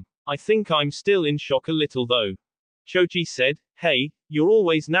 some. I think I'm still in shock a little though. Choji said, Hey, you're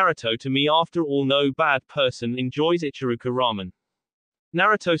always Naruto to me. After all, no bad person enjoys Ichiruka ramen.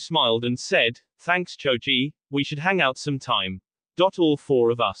 Naruto smiled and said, thanks Choji, we should hang out sometime. All four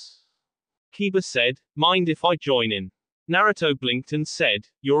of us. Kiba said, mind if I join in? Naruto blinked and said,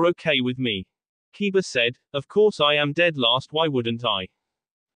 you're okay with me. Kiba said, of course I am dead last, why wouldn't I?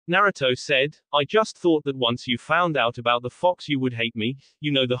 Naruto said, I just thought that once you found out about the fox you would hate me,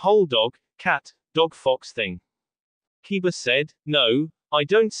 you know the whole dog fox thing. Kiba said, no, I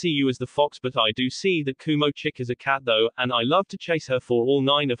don't see you as the fox, but I do see that Kumo chick is a cat though, and I love to chase her for all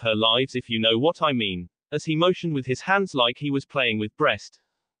 9 of her lives if you know what I mean, as he motioned with his hands like he was playing with breast.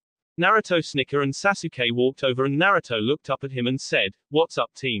 Naruto snickered and Sasuke walked over and Naruto looked up at him and said, what's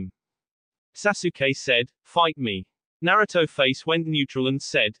up team? Sasuke said, fight me. Naruto face went neutral and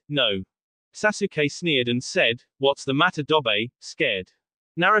said, no. Sasuke sneered and said, what's the matter Dobe, scared?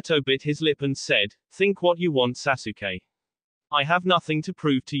 Naruto bit his lip and said, think what you want Sasuke. I have nothing to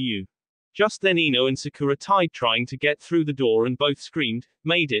prove to you. Just then Ino and Sakura tried trying to get through the door and both screamed,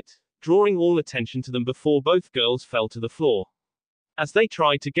 made it, drawing all attention to them before both girls fell to the floor. As they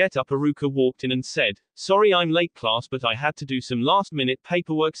tried to get up, Iruka walked in and said, sorry I'm late class, but I had to do some last-minute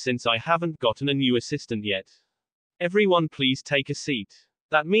paperwork since I haven't gotten a new assistant yet. Everyone please take a seat.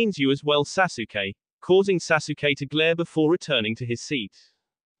 That means you as well Sasuke, causing Sasuke to glare before returning to his seat.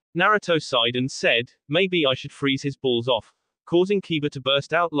 Naruto sighed and said, maybe I should freeze his balls off, causing Kiba to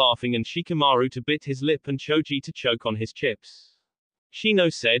burst out laughing and Shikamaru to bit his lip and Choji to choke on his chips.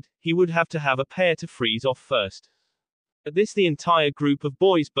 Shino said, he would have to have a pair to freeze off first. At this the entire group of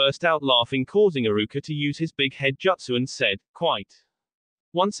boys burst out laughing, causing Iruka to use his big head jutsu and said, quite.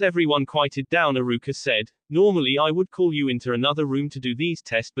 Once everyone quieted down, Iruka said, normally I would call you into another room to do these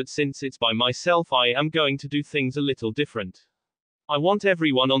tests, but since it's by myself I am going to do things a little different. I want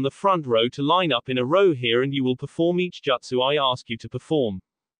everyone on the front row to line up in a row here and you will perform each jutsu I ask you to perform.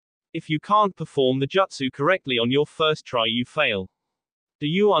 If you can't perform the jutsu correctly on your first try you fail. Do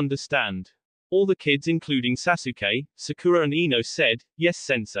you understand? All the kids including Sasuke, Sakura and Ino said, yes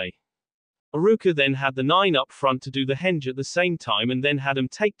sensei. Iruka then had the 9 up front to do the henge at the same time and then had them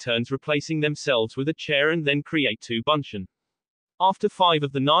take turns replacing themselves with a chair and then create 2 bunshin. After 5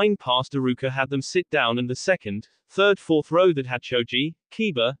 of the 9 passed, Iruka had them sit down and the second, third, fourth row that had Choji,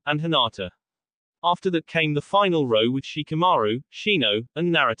 Kiba, and Hinata. After that came the final row with Shikamaru, Shino,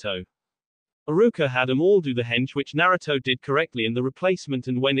 and Naruto. Iruka had them all do the henge which Naruto did correctly in the replacement,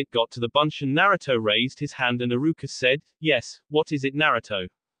 and when it got to the bunshin Naruto raised his hand and Iruka said, yes, what is it Naruto?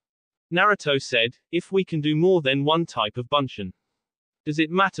 Naruto said, if we can do more than one type of bunshin. Does it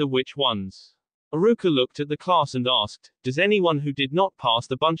matter which ones? Iruka looked at the class and asked, does anyone who did not pass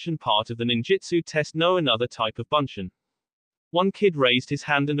the bunshin part of the ninjutsu test know another type of bunshin? One kid raised his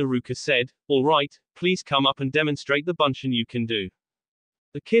hand and Iruka said, all right, please come up and demonstrate the bunshin you can do.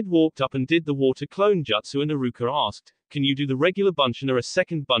 The kid walked up and did the water clone jutsu and Iruka asked, can you do the regular bunshin or a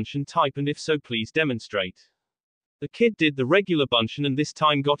second bunshin type, and if so please demonstrate. The kid did the regular bunshin and this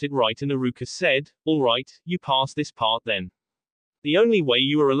time got it right and Iruka said, all right, you pass this part then. The only way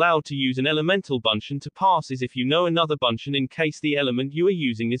you are allowed to use an elemental bunshin to pass is if you know another bunshin in case the element you are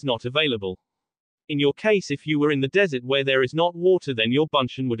using is not available. In your case, if you were in the desert where there is not water, then your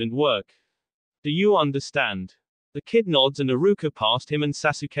bunshin wouldn't work. Do you understand? The kid nods and Iruka passed him and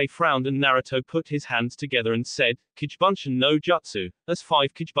Sasuke frowned and Naruto put his hands together and said, Kijibunshin no Jutsu, as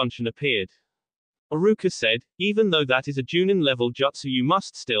 5 Kijibunshin appeared. Iruka said, even though that is a Junin level jutsu you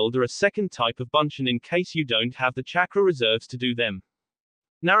must still do a second type of bunshin in case you don't have the chakra reserves to do them.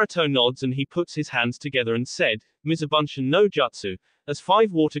 Naruto nods and he puts his hands together and said, Mizabunshin no Jutsu, as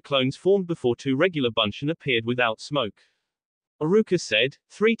 5 water clones formed before 2 regular bunshin appeared without smoke. Iruka said,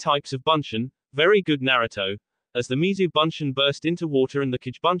 3 types of bunshin, very good Naruto, as the Mizu bunshin burst into water and the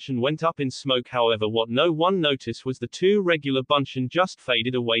Kijibunshin went up in smoke. However, what no one noticed was the 2 regular bunshin just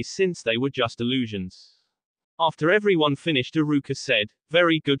faded away since they were just illusions. After everyone finished, Iruka said,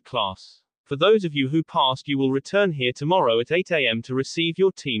 very good class. For those of you who passed, you will return here tomorrow at 8 AM to receive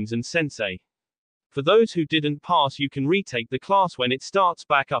your teams and sensei. For those who didn't pass, you can retake the class when it starts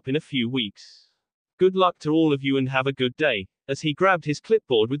back up in a few weeks. Good luck to all of you and have a good day, as he grabbed his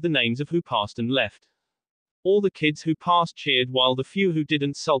clipboard with the names of who passed and left. All the kids who passed cheered while the few who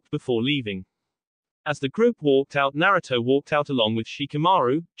didn't sulked before leaving. As the group walked out, Naruto walked out along with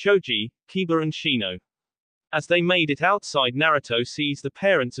Shikamaru, Choji, Kiba and Shino. As they made it outside, Naruto sees the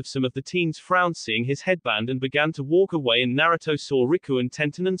parents of some of the teens frown seeing his headband and began to walk away, and Naruto saw Riku and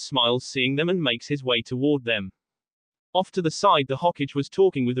Tenten and smiles seeing them and makes his way toward them. Off to the side, the Hokage was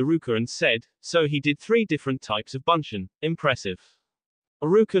talking with Iruka and said, so he did 3 different types of bunshin, impressive.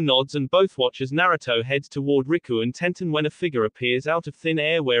 Iruka nods and both watch as Naruto heads toward Riku and Tenten when a figure appears out of thin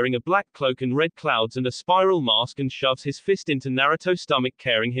air wearing a black cloak and red clouds and a spiral mask and shoves his fist into Naruto's stomach,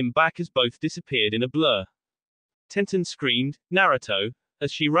 carrying him back as both disappeared in a blur. Tenten screamed, "Naruto!"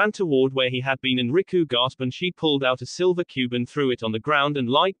 as she ran toward where he had been, and Riku gasped and she pulled out a silver cube and threw it on the ground, and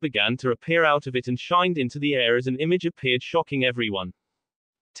light began to appear out of it and shined into the air as an image appeared, shocking everyone.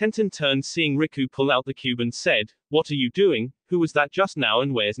 Tenten turned seeing Riku pull out the cube and said, "What are you doing? Who was that just now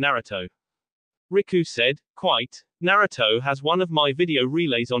and where's Naruto?" Riku said, "Quite. Naruto has one of my video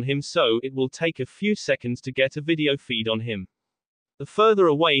relays on him, so it will take a few seconds to get a video feed on him. The further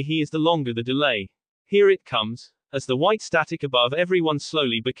away he is, the longer the delay. Here it comes." As the white static above everyone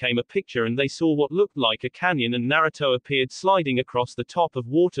slowly became a picture and they saw what looked like a canyon, and Naruto appeared sliding across the top of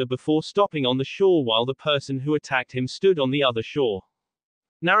water before stopping on the shore while the person who attacked him stood on the other shore.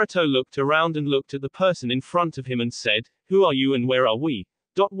 Naruto looked around and looked at the person in front of him and said, "Who are you and where are we?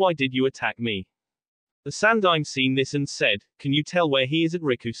 Why did you attack me?" The Sandaime seen this and said, "Can you tell where he is at,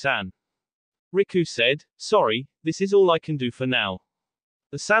 Riku-san?" Riku said, "Sorry, this is all I can do for now."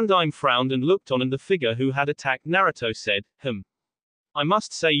 The Sandaime frowned and looked on, and the figure who had attacked Naruto said, "I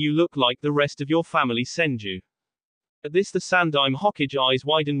must say you look like the rest of your family, Senju." At this the Sandaime Hokage eyes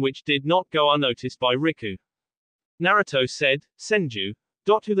widened, which did not go unnoticed by Riku. Naruto said, "Senju?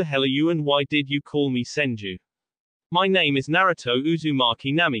 Who the hell are you and why did you call me Senju?" "My name is Naruto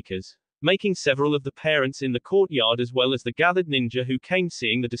Uzumaki Namikaze," making several of the parents in the courtyard as well as the gathered ninja who came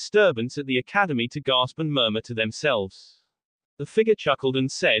seeing the disturbance at the academy to gasp and murmur to themselves. The figure chuckled and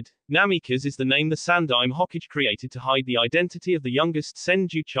said, "Namikaze is the name the Sandaime Hokage created to hide the identity of the youngest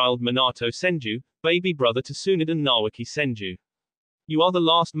Senju child, Minato Senju, baby brother to Tsunade and Nawaki Senju. You are the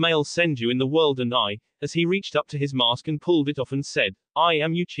last male Senju in the world, and I," as he reached up to his mask and pulled it off and said, "I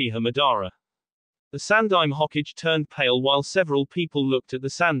am Uchiha Madara." The Sandaime Hokage turned pale while several people looked at the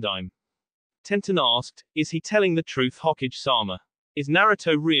Sandaime. Tenten asked, "Is he telling the truth, Hokage-sama? Is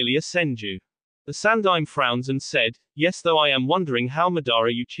Naruto really a Senju?" The Sandaime frowns and said, "Yes, though I am wondering how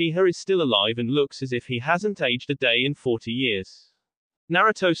Madara Uchiha is still alive and looks as if he hasn't aged a day in 40 years.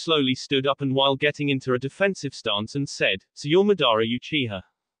 Naruto slowly stood up and while getting into a defensive stance and said, "So you're Madara Uchiha?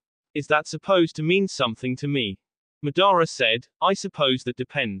 Is that supposed to mean something to me?" Madara said, "I suppose that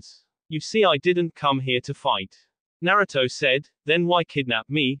depends. You see, I didn't come here to fight." Naruto said, "Then why kidnap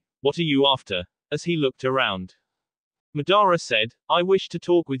me? What are you after?" as he looked around. Madara said, "I wish to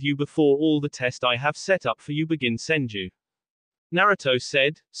talk with you before all the test I have set up for you begin, Senju." Naruto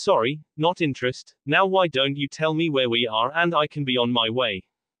said, "Sorry, not interest. Now why don't you tell me where we are and I can be on my way."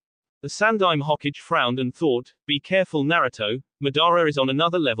 The Sandaime Hokage frowned and thought, "Be careful, Naruto, Madara is on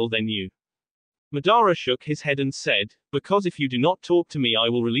another level than you." Madara shook his head and said, "Because if you do not talk to me I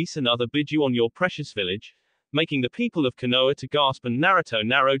will release another Biju on your precious village," making the people of Konoha to gasp, and Naruto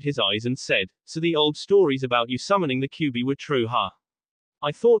narrowed his eyes and said, "So the old stories about you summoning the Kyuubi were true, huh?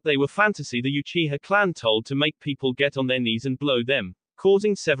 I thought they were fantasy the Uchiha clan told to make people get on their knees and blow them,"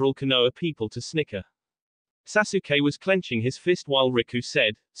 causing several Konoha people to snicker. Sasuke was clenching his fist while Riku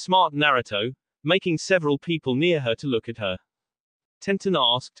said, "Smart Naruto," making several people near her to look at her. Tenten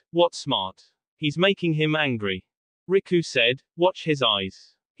asked, "What smart? He's making him angry." Riku said, "Watch his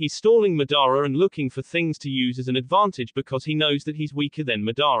eyes. He's stalling Madara and looking for things to use as an advantage because he knows that he's weaker than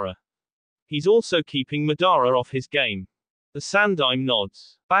Madara. He's also keeping Madara off his game." The Sandaime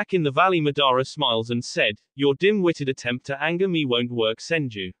nods. Back in the valley, Madara smiles and said, "Your dim-witted attempt to anger me won't work,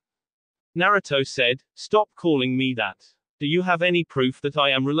 Senju." Naruto said, "Stop calling me that. Do you have any proof that I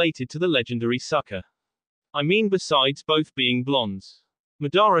am related to the legendary sucker? I mean, besides both being blondes."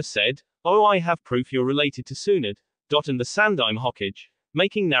 Madara said, "Oh, I have proof you're related to Tsunade, and the Sandaime Hokage,"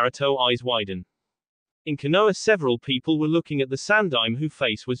 making Naruto eyes widen. In Konoha several people were looking at the Sandaime whose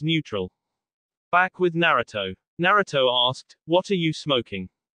face was neutral. Back with Naruto. Naruto asked, "What are you smoking?"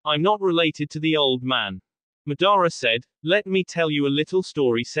 "I'm not related to the old man." Madara said, "Let me tell you a little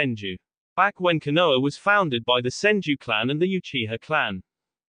story, Senju. Back when Konoha was founded by the Senju clan and the Uchiha clan."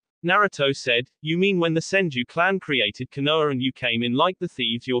 Naruto said, "You mean when the Senju clan created Konoha and you came in like the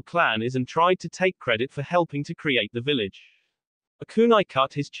thieves your clan is and tried to take credit for helping to create the village?" A kunai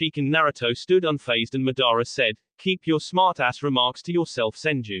cut his cheek and Naruto stood unfazed, and Madara said, "Keep your smart-ass remarks to yourself,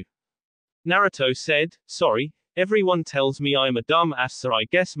 Senju." Naruto said, "Sorry, everyone tells me I am a dumb ass, so I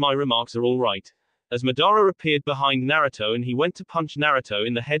guess my remarks are alright." As Madara appeared behind Naruto and he went to punch Naruto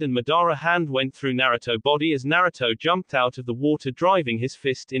in the head, and Madara hand went through Naruto body as Naruto jumped out of the water, driving his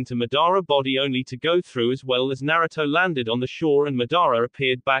fist into Madara body only to go through as well as Naruto landed on the shore and Madara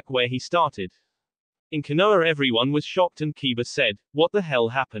appeared back where he started. In Konoha everyone was shocked and Kiba said, "What the hell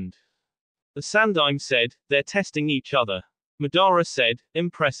happened?" The Sandaime said, "They're testing each other." Madara said,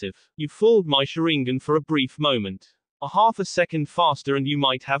 impressive. You fooled my Sharingan for a brief moment. A half a second faster and you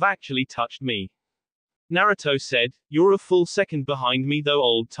might have actually touched me. Naruto said, you're a full second behind me though,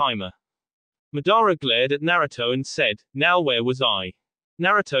 old timer. Madara glared at Naruto and said, now where was I?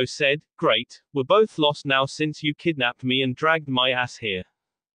 Naruto said, great, we're both lost now since you kidnapped me and dragged my ass here.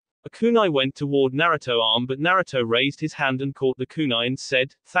 A kunai went toward Naruto's arm but Naruto raised his hand and caught the kunai and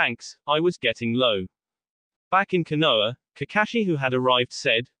said, thanks, I was getting low. Back in Konoha, Kakashi who had arrived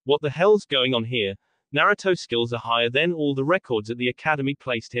said, what the hell's going on here? Naruto's skills are higher than all the records at the academy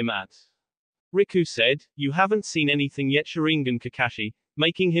placed him at. Riku said, you haven't seen anything yet Sharingan Kakashi,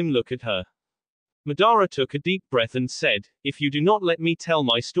 making him look at her. Madara took a deep breath and said, if you do not let me tell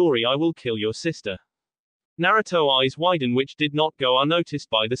my story I will kill your sister. Naruto's eyes widened which did not go unnoticed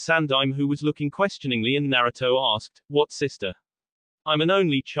by the Sandaime who was looking questioningly and Naruto asked, what sister? I'm an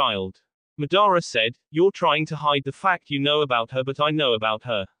only child. Madara said, you're trying to hide the fact you know about her but I know about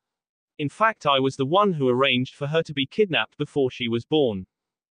her. In fact I was the one who arranged for her to be kidnapped before she was born.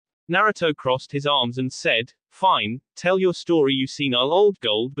 Naruto crossed his arms and said, fine, tell your story you senile old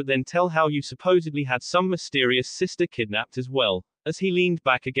gold but then tell how you supposedly had some mysterious sister kidnapped as well, as he leaned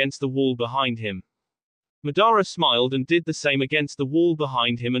back against the wall behind him. Madara smiled and did the same against the wall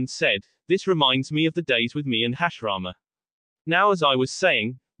behind him and said, this reminds me of the days with me and Hashirama. Now as I was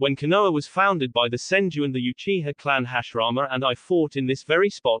saying, when Konoha was founded by the Senju and the Uchiha clan Hashirama and I fought in this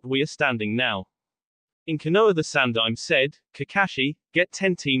very spot we are standing now. In Konoha the Sandaime said, Kakashi, get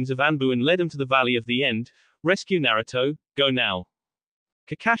 10 teams of Anbu and lead them to the Valley of the End, rescue Naruto, go now.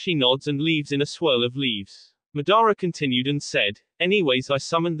 Kakashi nods and leaves in a swirl of leaves. Madara continued and said, anyways I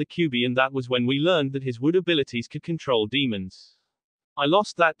summoned the Kyuubi and that was when we learned that his wood abilities could control demons. I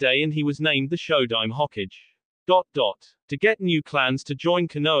lost that day and he was named the Shodaime Hokage. To get new clans to join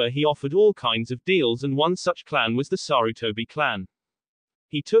Konoha he offered all kinds of deals and one such clan was the Sarutobi clan.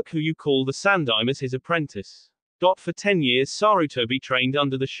 He took who you call the Sandaime as his apprentice. For 10 years Sarutobi trained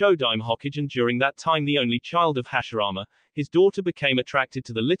under the Shodaime Hokage and during that time the only child of Hashirama, his daughter became attracted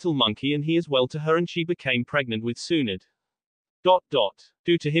to the little monkey and he as well to her and she became pregnant with Tsunade.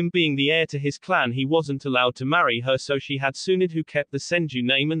 Due to him being the heir to his clan he wasn't allowed to marry her so she had Tsunade who kept the Senju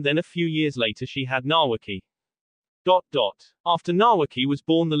name and then a few years later she had Nawaki. After Nawaki was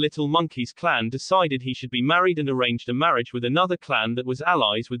born the little monkey's clan decided he should be married and arranged a marriage with another clan that was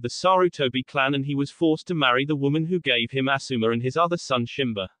allies with the Sarutobi clan and he was forced to marry the woman who gave him Asuma and his other son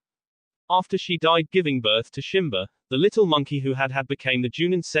Shimba. After she died giving birth to Shimba, the little monkey who had became the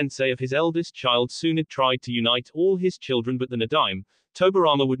Junin sensei of his eldest child Tsunade tried to unite all his children but the Nadaime,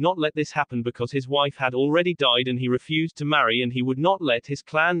 Tobirama would not let this happen because his wife had already died and he refused to marry and he would not let his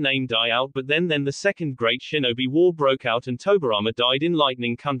clan name die out but then the second great shinobi war broke out and Tobirama died in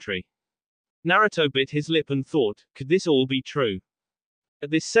Lightning Country. Naruto bit his lip and thought, could this all be true? At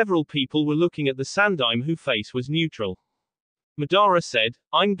this several people were looking at the Sandaime whose face was neutral. Madara said,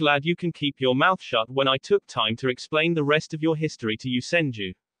 I'm glad you can keep your mouth shut when I took time to explain the rest of your history to you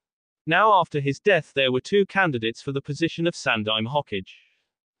Senju. Now after his death there were 2 candidates for the position of Sandaime Hokage.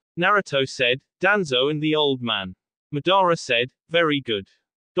 Naruto said, Danzo and the old man. Madara said, very good.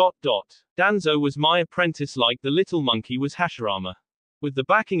 Danzo was my apprentice like the little monkey was Hashirama. With the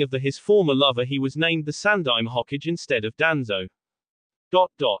backing of his former lover he was named the Sandaime Hokage instead of Danzo.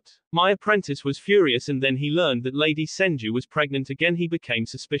 My apprentice was furious and then he learned that Lady Senju was pregnant again he became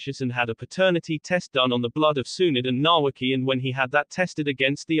suspicious and had a paternity test done on the blood of Tsunade and Nawaki and when he had that tested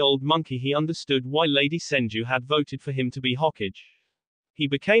against the old monkey he understood why Lady Senju had voted for him to be Hokage. He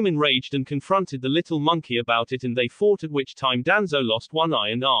became enraged and confronted the little monkey about it and they fought at which time Danzo lost one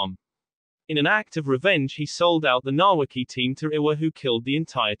eye and arm. In an act of revenge he sold out the Nawaki team to Iwa who killed the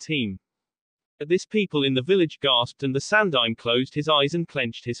entire team. At this people in the village gasped and the Sandaime closed his eyes and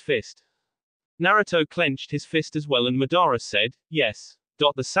clenched his fist. Naruto clenched his fist as well and Madara said, yes.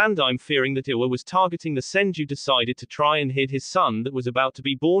 The Sandaime fearing that Iwa was targeting the Senju decided to try and hid his son that was about to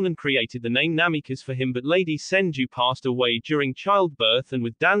be born and created the name Namikaze for him but Lady Senju passed away during childbirth and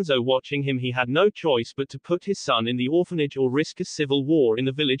with Danzo watching him he had no choice but to put his son in the orphanage or risk a civil war in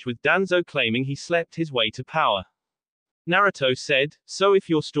the village with Danzo claiming he slept his way to power. Naruto said, so if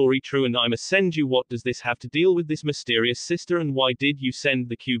your story true and I'm a Senju what does this have to deal with this mysterious sister and why did you send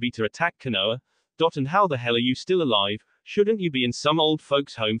the Kyuubi to attack Konoha? And how the hell are you still alive? Shouldn't you be in some old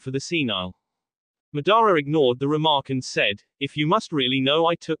folks home for the senile? Madara ignored the remark and said, if you must really know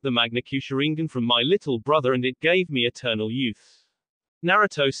I took the Magna-Q Sharingan from my little brother and it gave me eternal youth.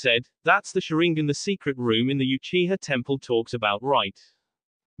 Naruto said, that's the Sharingan the secret room in the Uchiha temple talks about right?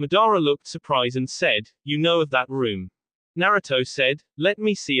 Madara looked surprised and said, you know of that room? Naruto said, let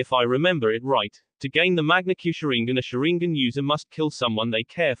me see if I remember it right. To gain the Magna-Q Sharingan, a Sharingan user must kill someone they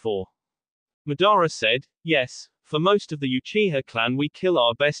care for. Madara said, yes, for most of the Uchiha clan we kill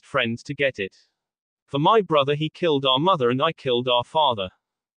our best friends to get it. For my brother he killed our mother and I killed our father.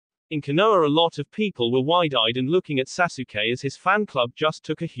 In Konoha a lot of people were wide-eyed and looking at Sasuke as his fan club just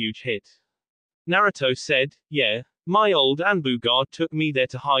took a huge hit. Naruto said, yeah, my old Anbu guard took me there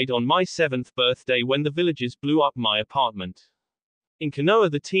to hide on my 7th birthday when the villagers blew up my apartment. In Konoha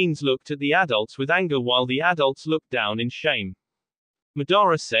the teens looked at the adults with anger while the adults looked down in shame.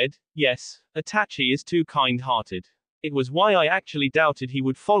 Madara said, yes, Itachi is too kind-hearted. It was why I actually doubted he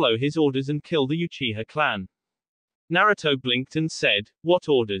would follow his orders and kill the Uchiha clan. Naruto blinked and said, what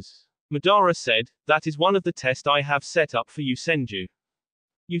orders? Madara said, that is one of the tests I have set up for you Senju.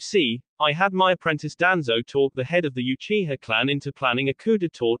 You see, I had my apprentice Danzo talk the head of the Uchiha clan into planning a coup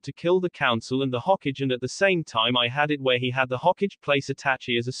d'etat to kill the council and the Hokage, and at the same time I had it where he had the Hokage place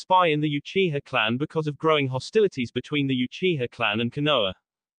Itachi as a spy in the Uchiha clan because of growing hostilities between the Uchiha clan and Konoha.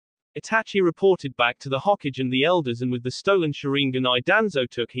 Itachi reported back to the Hokage and the elders, and with the stolen Sharingan Danzo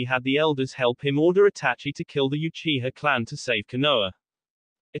took he had the elders help him order Itachi to kill the Uchiha clan to save Konoha.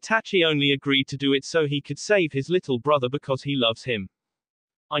 Itachi only agreed to do it so he could save his little brother because he loves him.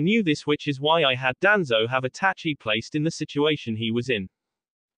 I knew this, which is why I had Danzo have Itachi placed in the situation he was in.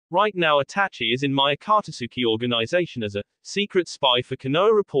 Right now Itachi is in my Akatsuki organization as a secret spy for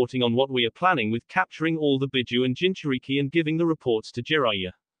Konoha, reporting on what we are planning with capturing all the Biju and Jinchuriki and giving the reports to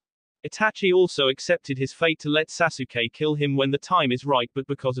Jiraiya. Itachi also accepted his fate to let Sasuke kill him when the time is right, but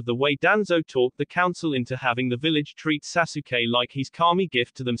because of the way Danzo talked the council into having the village treat Sasuke like he's Kami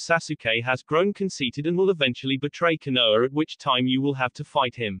gift to them, Sasuke has grown conceited and will eventually betray Konoha, at which time you will have to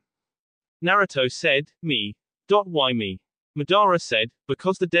fight him. Naruto said, me. Why me? Madara said,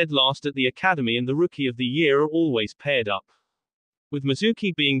 because the dead last at the academy and the rookie of the year are always paired up. With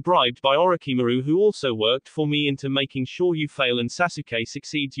Mizuki being bribed by Orochimaru, who also worked for me, into making sure you fail and Sasuke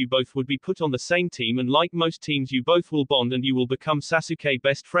succeeds, you both would be put on the same team, and like most teams you both will bond and you will become Sasuke's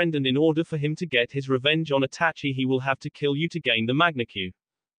best friend, and in order for him to get his revenge on Itachi he will have to kill you to gain the Magna-Q.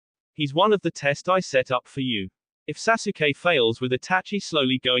 He's one of the tests I set up for you. If Sasuke fails with Itachi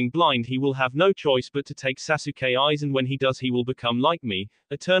slowly going blind he will have no choice but to take Sasuke's eyes, and when he does he will become like me,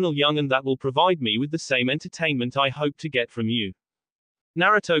 eternal young, and that will provide me with the same entertainment I hope to get from you.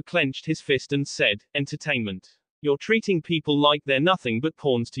 Naruto clenched his fist and said, entertainment. You're treating people like they're nothing but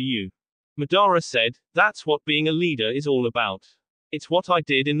pawns to you. Madara said, that's what being a leader is all about. It's what I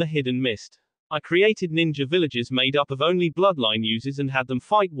did in the Hidden Mist. I created ninja villages made up of only bloodline users and had them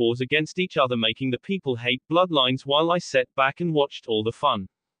fight wars against each other, making the people hate bloodlines, while I sat back and watched all the fun.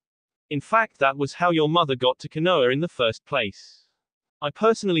 In fact, that was how your mother got to Konoha in the first place. I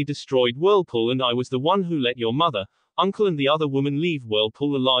personally destroyed Whirlpool, and I was the one who let your mother, uncle and the other woman leave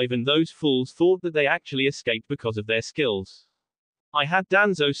Whirlpool alive, and those fools thought that they actually escaped because of their skills. I had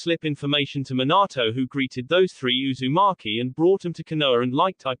Danzo slip information to Minato, who greeted those three Uzumaki and brought them to Konoha, and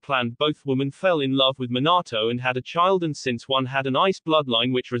like I planned, both women fell in love with Minato and had a child, and since one had an ice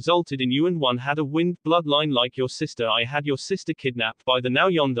bloodline which resulted in you and one had a wind bloodline like your sister, I had your sister kidnapped by the now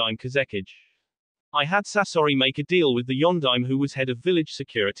Yondaime Kazekage. I had Sasori make a deal with the Yondaime, who was head of village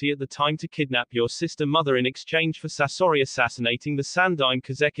security at the time, to kidnap your sister mother in exchange for Sasori assassinating the Sandaime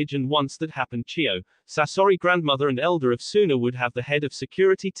Kazekage, and once that happened, Chiyo, Sasori grandmother and elder of Suna, would have the head of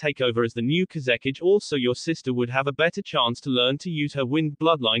security take over as the new Kazekage. Also your sister would have a better chance to learn to use her wind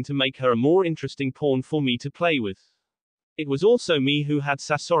bloodline to make her a more interesting pawn for me to play with. It was also me who had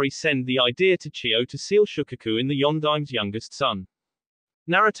Sasori send the idea to Chiyo to seal Shukaku in the Yondaime's youngest son.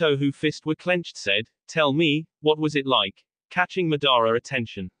 Naruto, whose fists were clenched, said, tell me, what was it like? Catching Madara's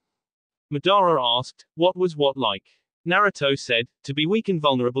attention. Madara asked, what was what like? Naruto said, to be weak and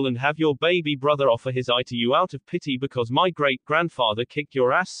vulnerable and have your baby brother offer his eye to you out of pity because my great-grandfather kicked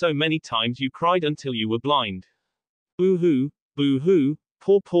your ass so many times you cried until you were blind. Boo-hoo, boo-hoo,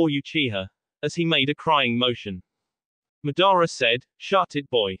 poor Uchiha. As he made a crying motion. Madara said, shut it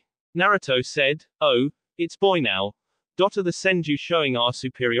boy. Naruto said, oh, it's boy now. Are the Senju showing our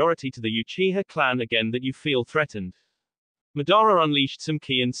superiority to the Uchiha clan again that you feel threatened? Madara unleashed some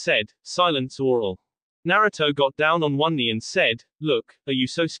ki and said, silence or all. Naruto got down on one knee and said, look, are you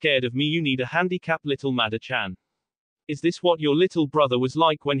so scared of me you need a handicapped little Mada-chan? Is this what your little brother was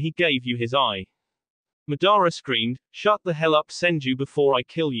like when he gave you his eye? Madara screamed, shut the hell up Senju before I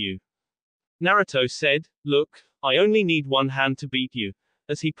kill you. Naruto said, look, I only need one hand to beat you,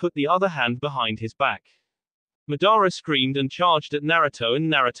 as he put the other hand behind his back. Madara screamed and charged at Naruto, and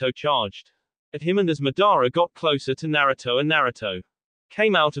Naruto charged at him, and as Madara got closer to Naruto, and Naruto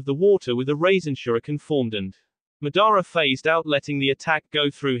came out of the water with a Raisin Shuriken formed, and Madara phased out, letting the attack go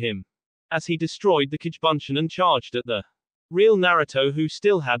through him. as he destroyed the Kijbunshin and charged at the real Naruto, who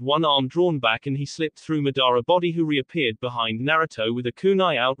still had one arm drawn back, and he slipped through Madara body, who reappeared behind Naruto with a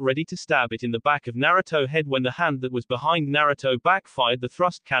kunai out ready to stab it in the back of Naruto head when the hand that was behind Naruto backfired. The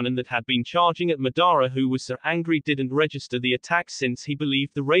thrust cannon that had been charging at Madara, who was so angry, didn't register the attack since he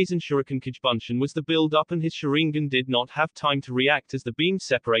believed the Raisin Shuriken Kijbunshin was the build up, and his Sharingan did not have time to react as the beam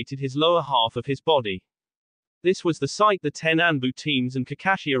separated his lower half of his body. This was the site the 10 Anbu teams and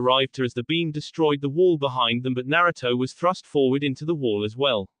Kakashi arrived to as the beam destroyed the wall behind them, but Naruto was thrust forward into the wall as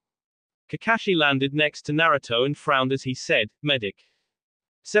well. Kakashi landed next to Naruto and frowned as he said, "Medic."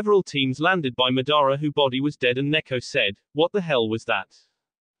 Several teams landed by Madara, whose body was dead, and Neko said, "What the hell was that?"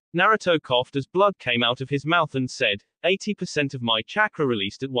 Naruto coughed as blood came out of his mouth and said, 80% of my chakra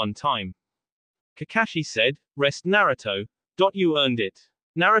released at one time. Kakashi said, "Rest Naruto. You earned it."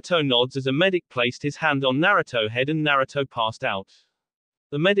 Naruto nods as a medic placed his hand on Naruto's head and Naruto passed out.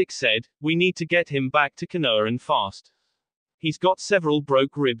 The medic said, "We need to get him back to Konoha and fast. He's got several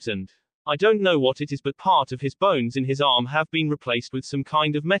broke ribs and I don't know what it is, but part of his bones in his arm have been replaced with some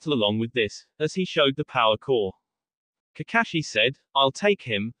kind of metal along with this," as he showed the power core. Kakashi said, "I'll take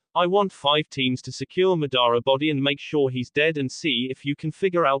him. I want 5 teams to secure Madara body and make sure he's dead, and see if you can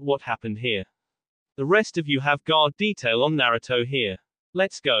figure out what happened here. The rest of you have guard detail on Naruto here.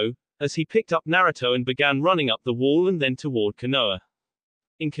 Let's go," as he picked up Naruto and began running up the wall and then toward Konoha.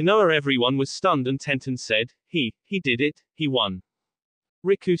 In Konoha everyone was stunned and Tenten said, he did it, he won.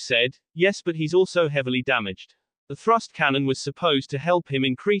 Riku said, "Yes, but he's also heavily damaged. The thrust cannon was supposed to help him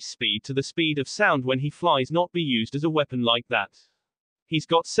increase speed to the speed of sound when he flies, not be used as a weapon like that. He's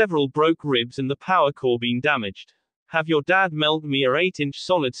got several broke ribs and the power core been damaged. Have your dad melt me a 8-inch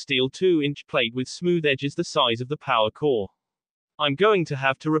solid steel 2-inch plate with smooth edges the size of the power core. I'm going to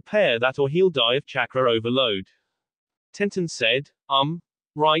have to repair that or he'll die of chakra overload." Tenten said,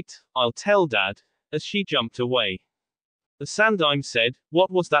 Right, I'll tell Dad," as she jumped away. The Sandaime said,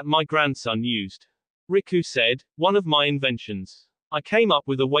 "What was that my grandson used?" Riku said, "One of my inventions. I came up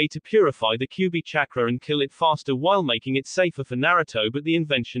with a way to purify the Kyuubi chakra and kill it faster while making it safer for Naruto, but the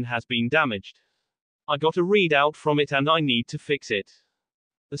invention has been damaged. I got a readout from it and I need to fix it."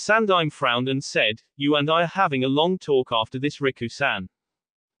 The Sandaime frowned and said, "You and I are having a long talk after this, Riku-san."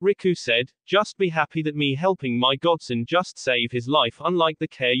 Riku said, "Just be happy that me helping my godson just saved his life, unlike the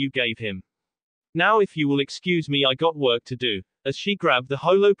care you gave him. Now if you will excuse me, I got work to do," as she grabbed the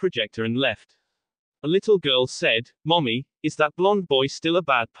holo projector and left. A little girl said, "Mommy, is that blonde boy still a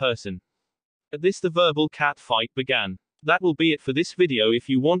bad person?" At this the verbal cat fight began. That will be it for this video. If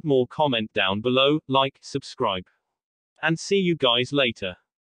you want more, comment down below, like, subscribe. And see you guys later.